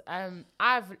girls. I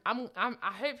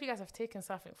hope you guys have taken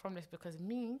something from this, because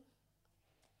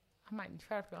I might need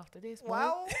therapy after this.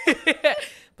 Wow.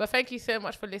 But thank you so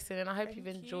much for listening. I hope you've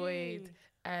enjoyed.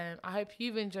 I hope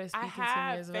you've enjoyed speaking to me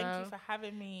as well. Thank you for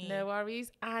having me. No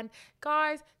worries. And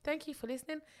guys, thank you for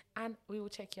listening, and we will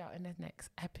check you out in the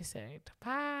next episode.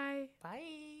 Bye.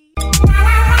 Bye.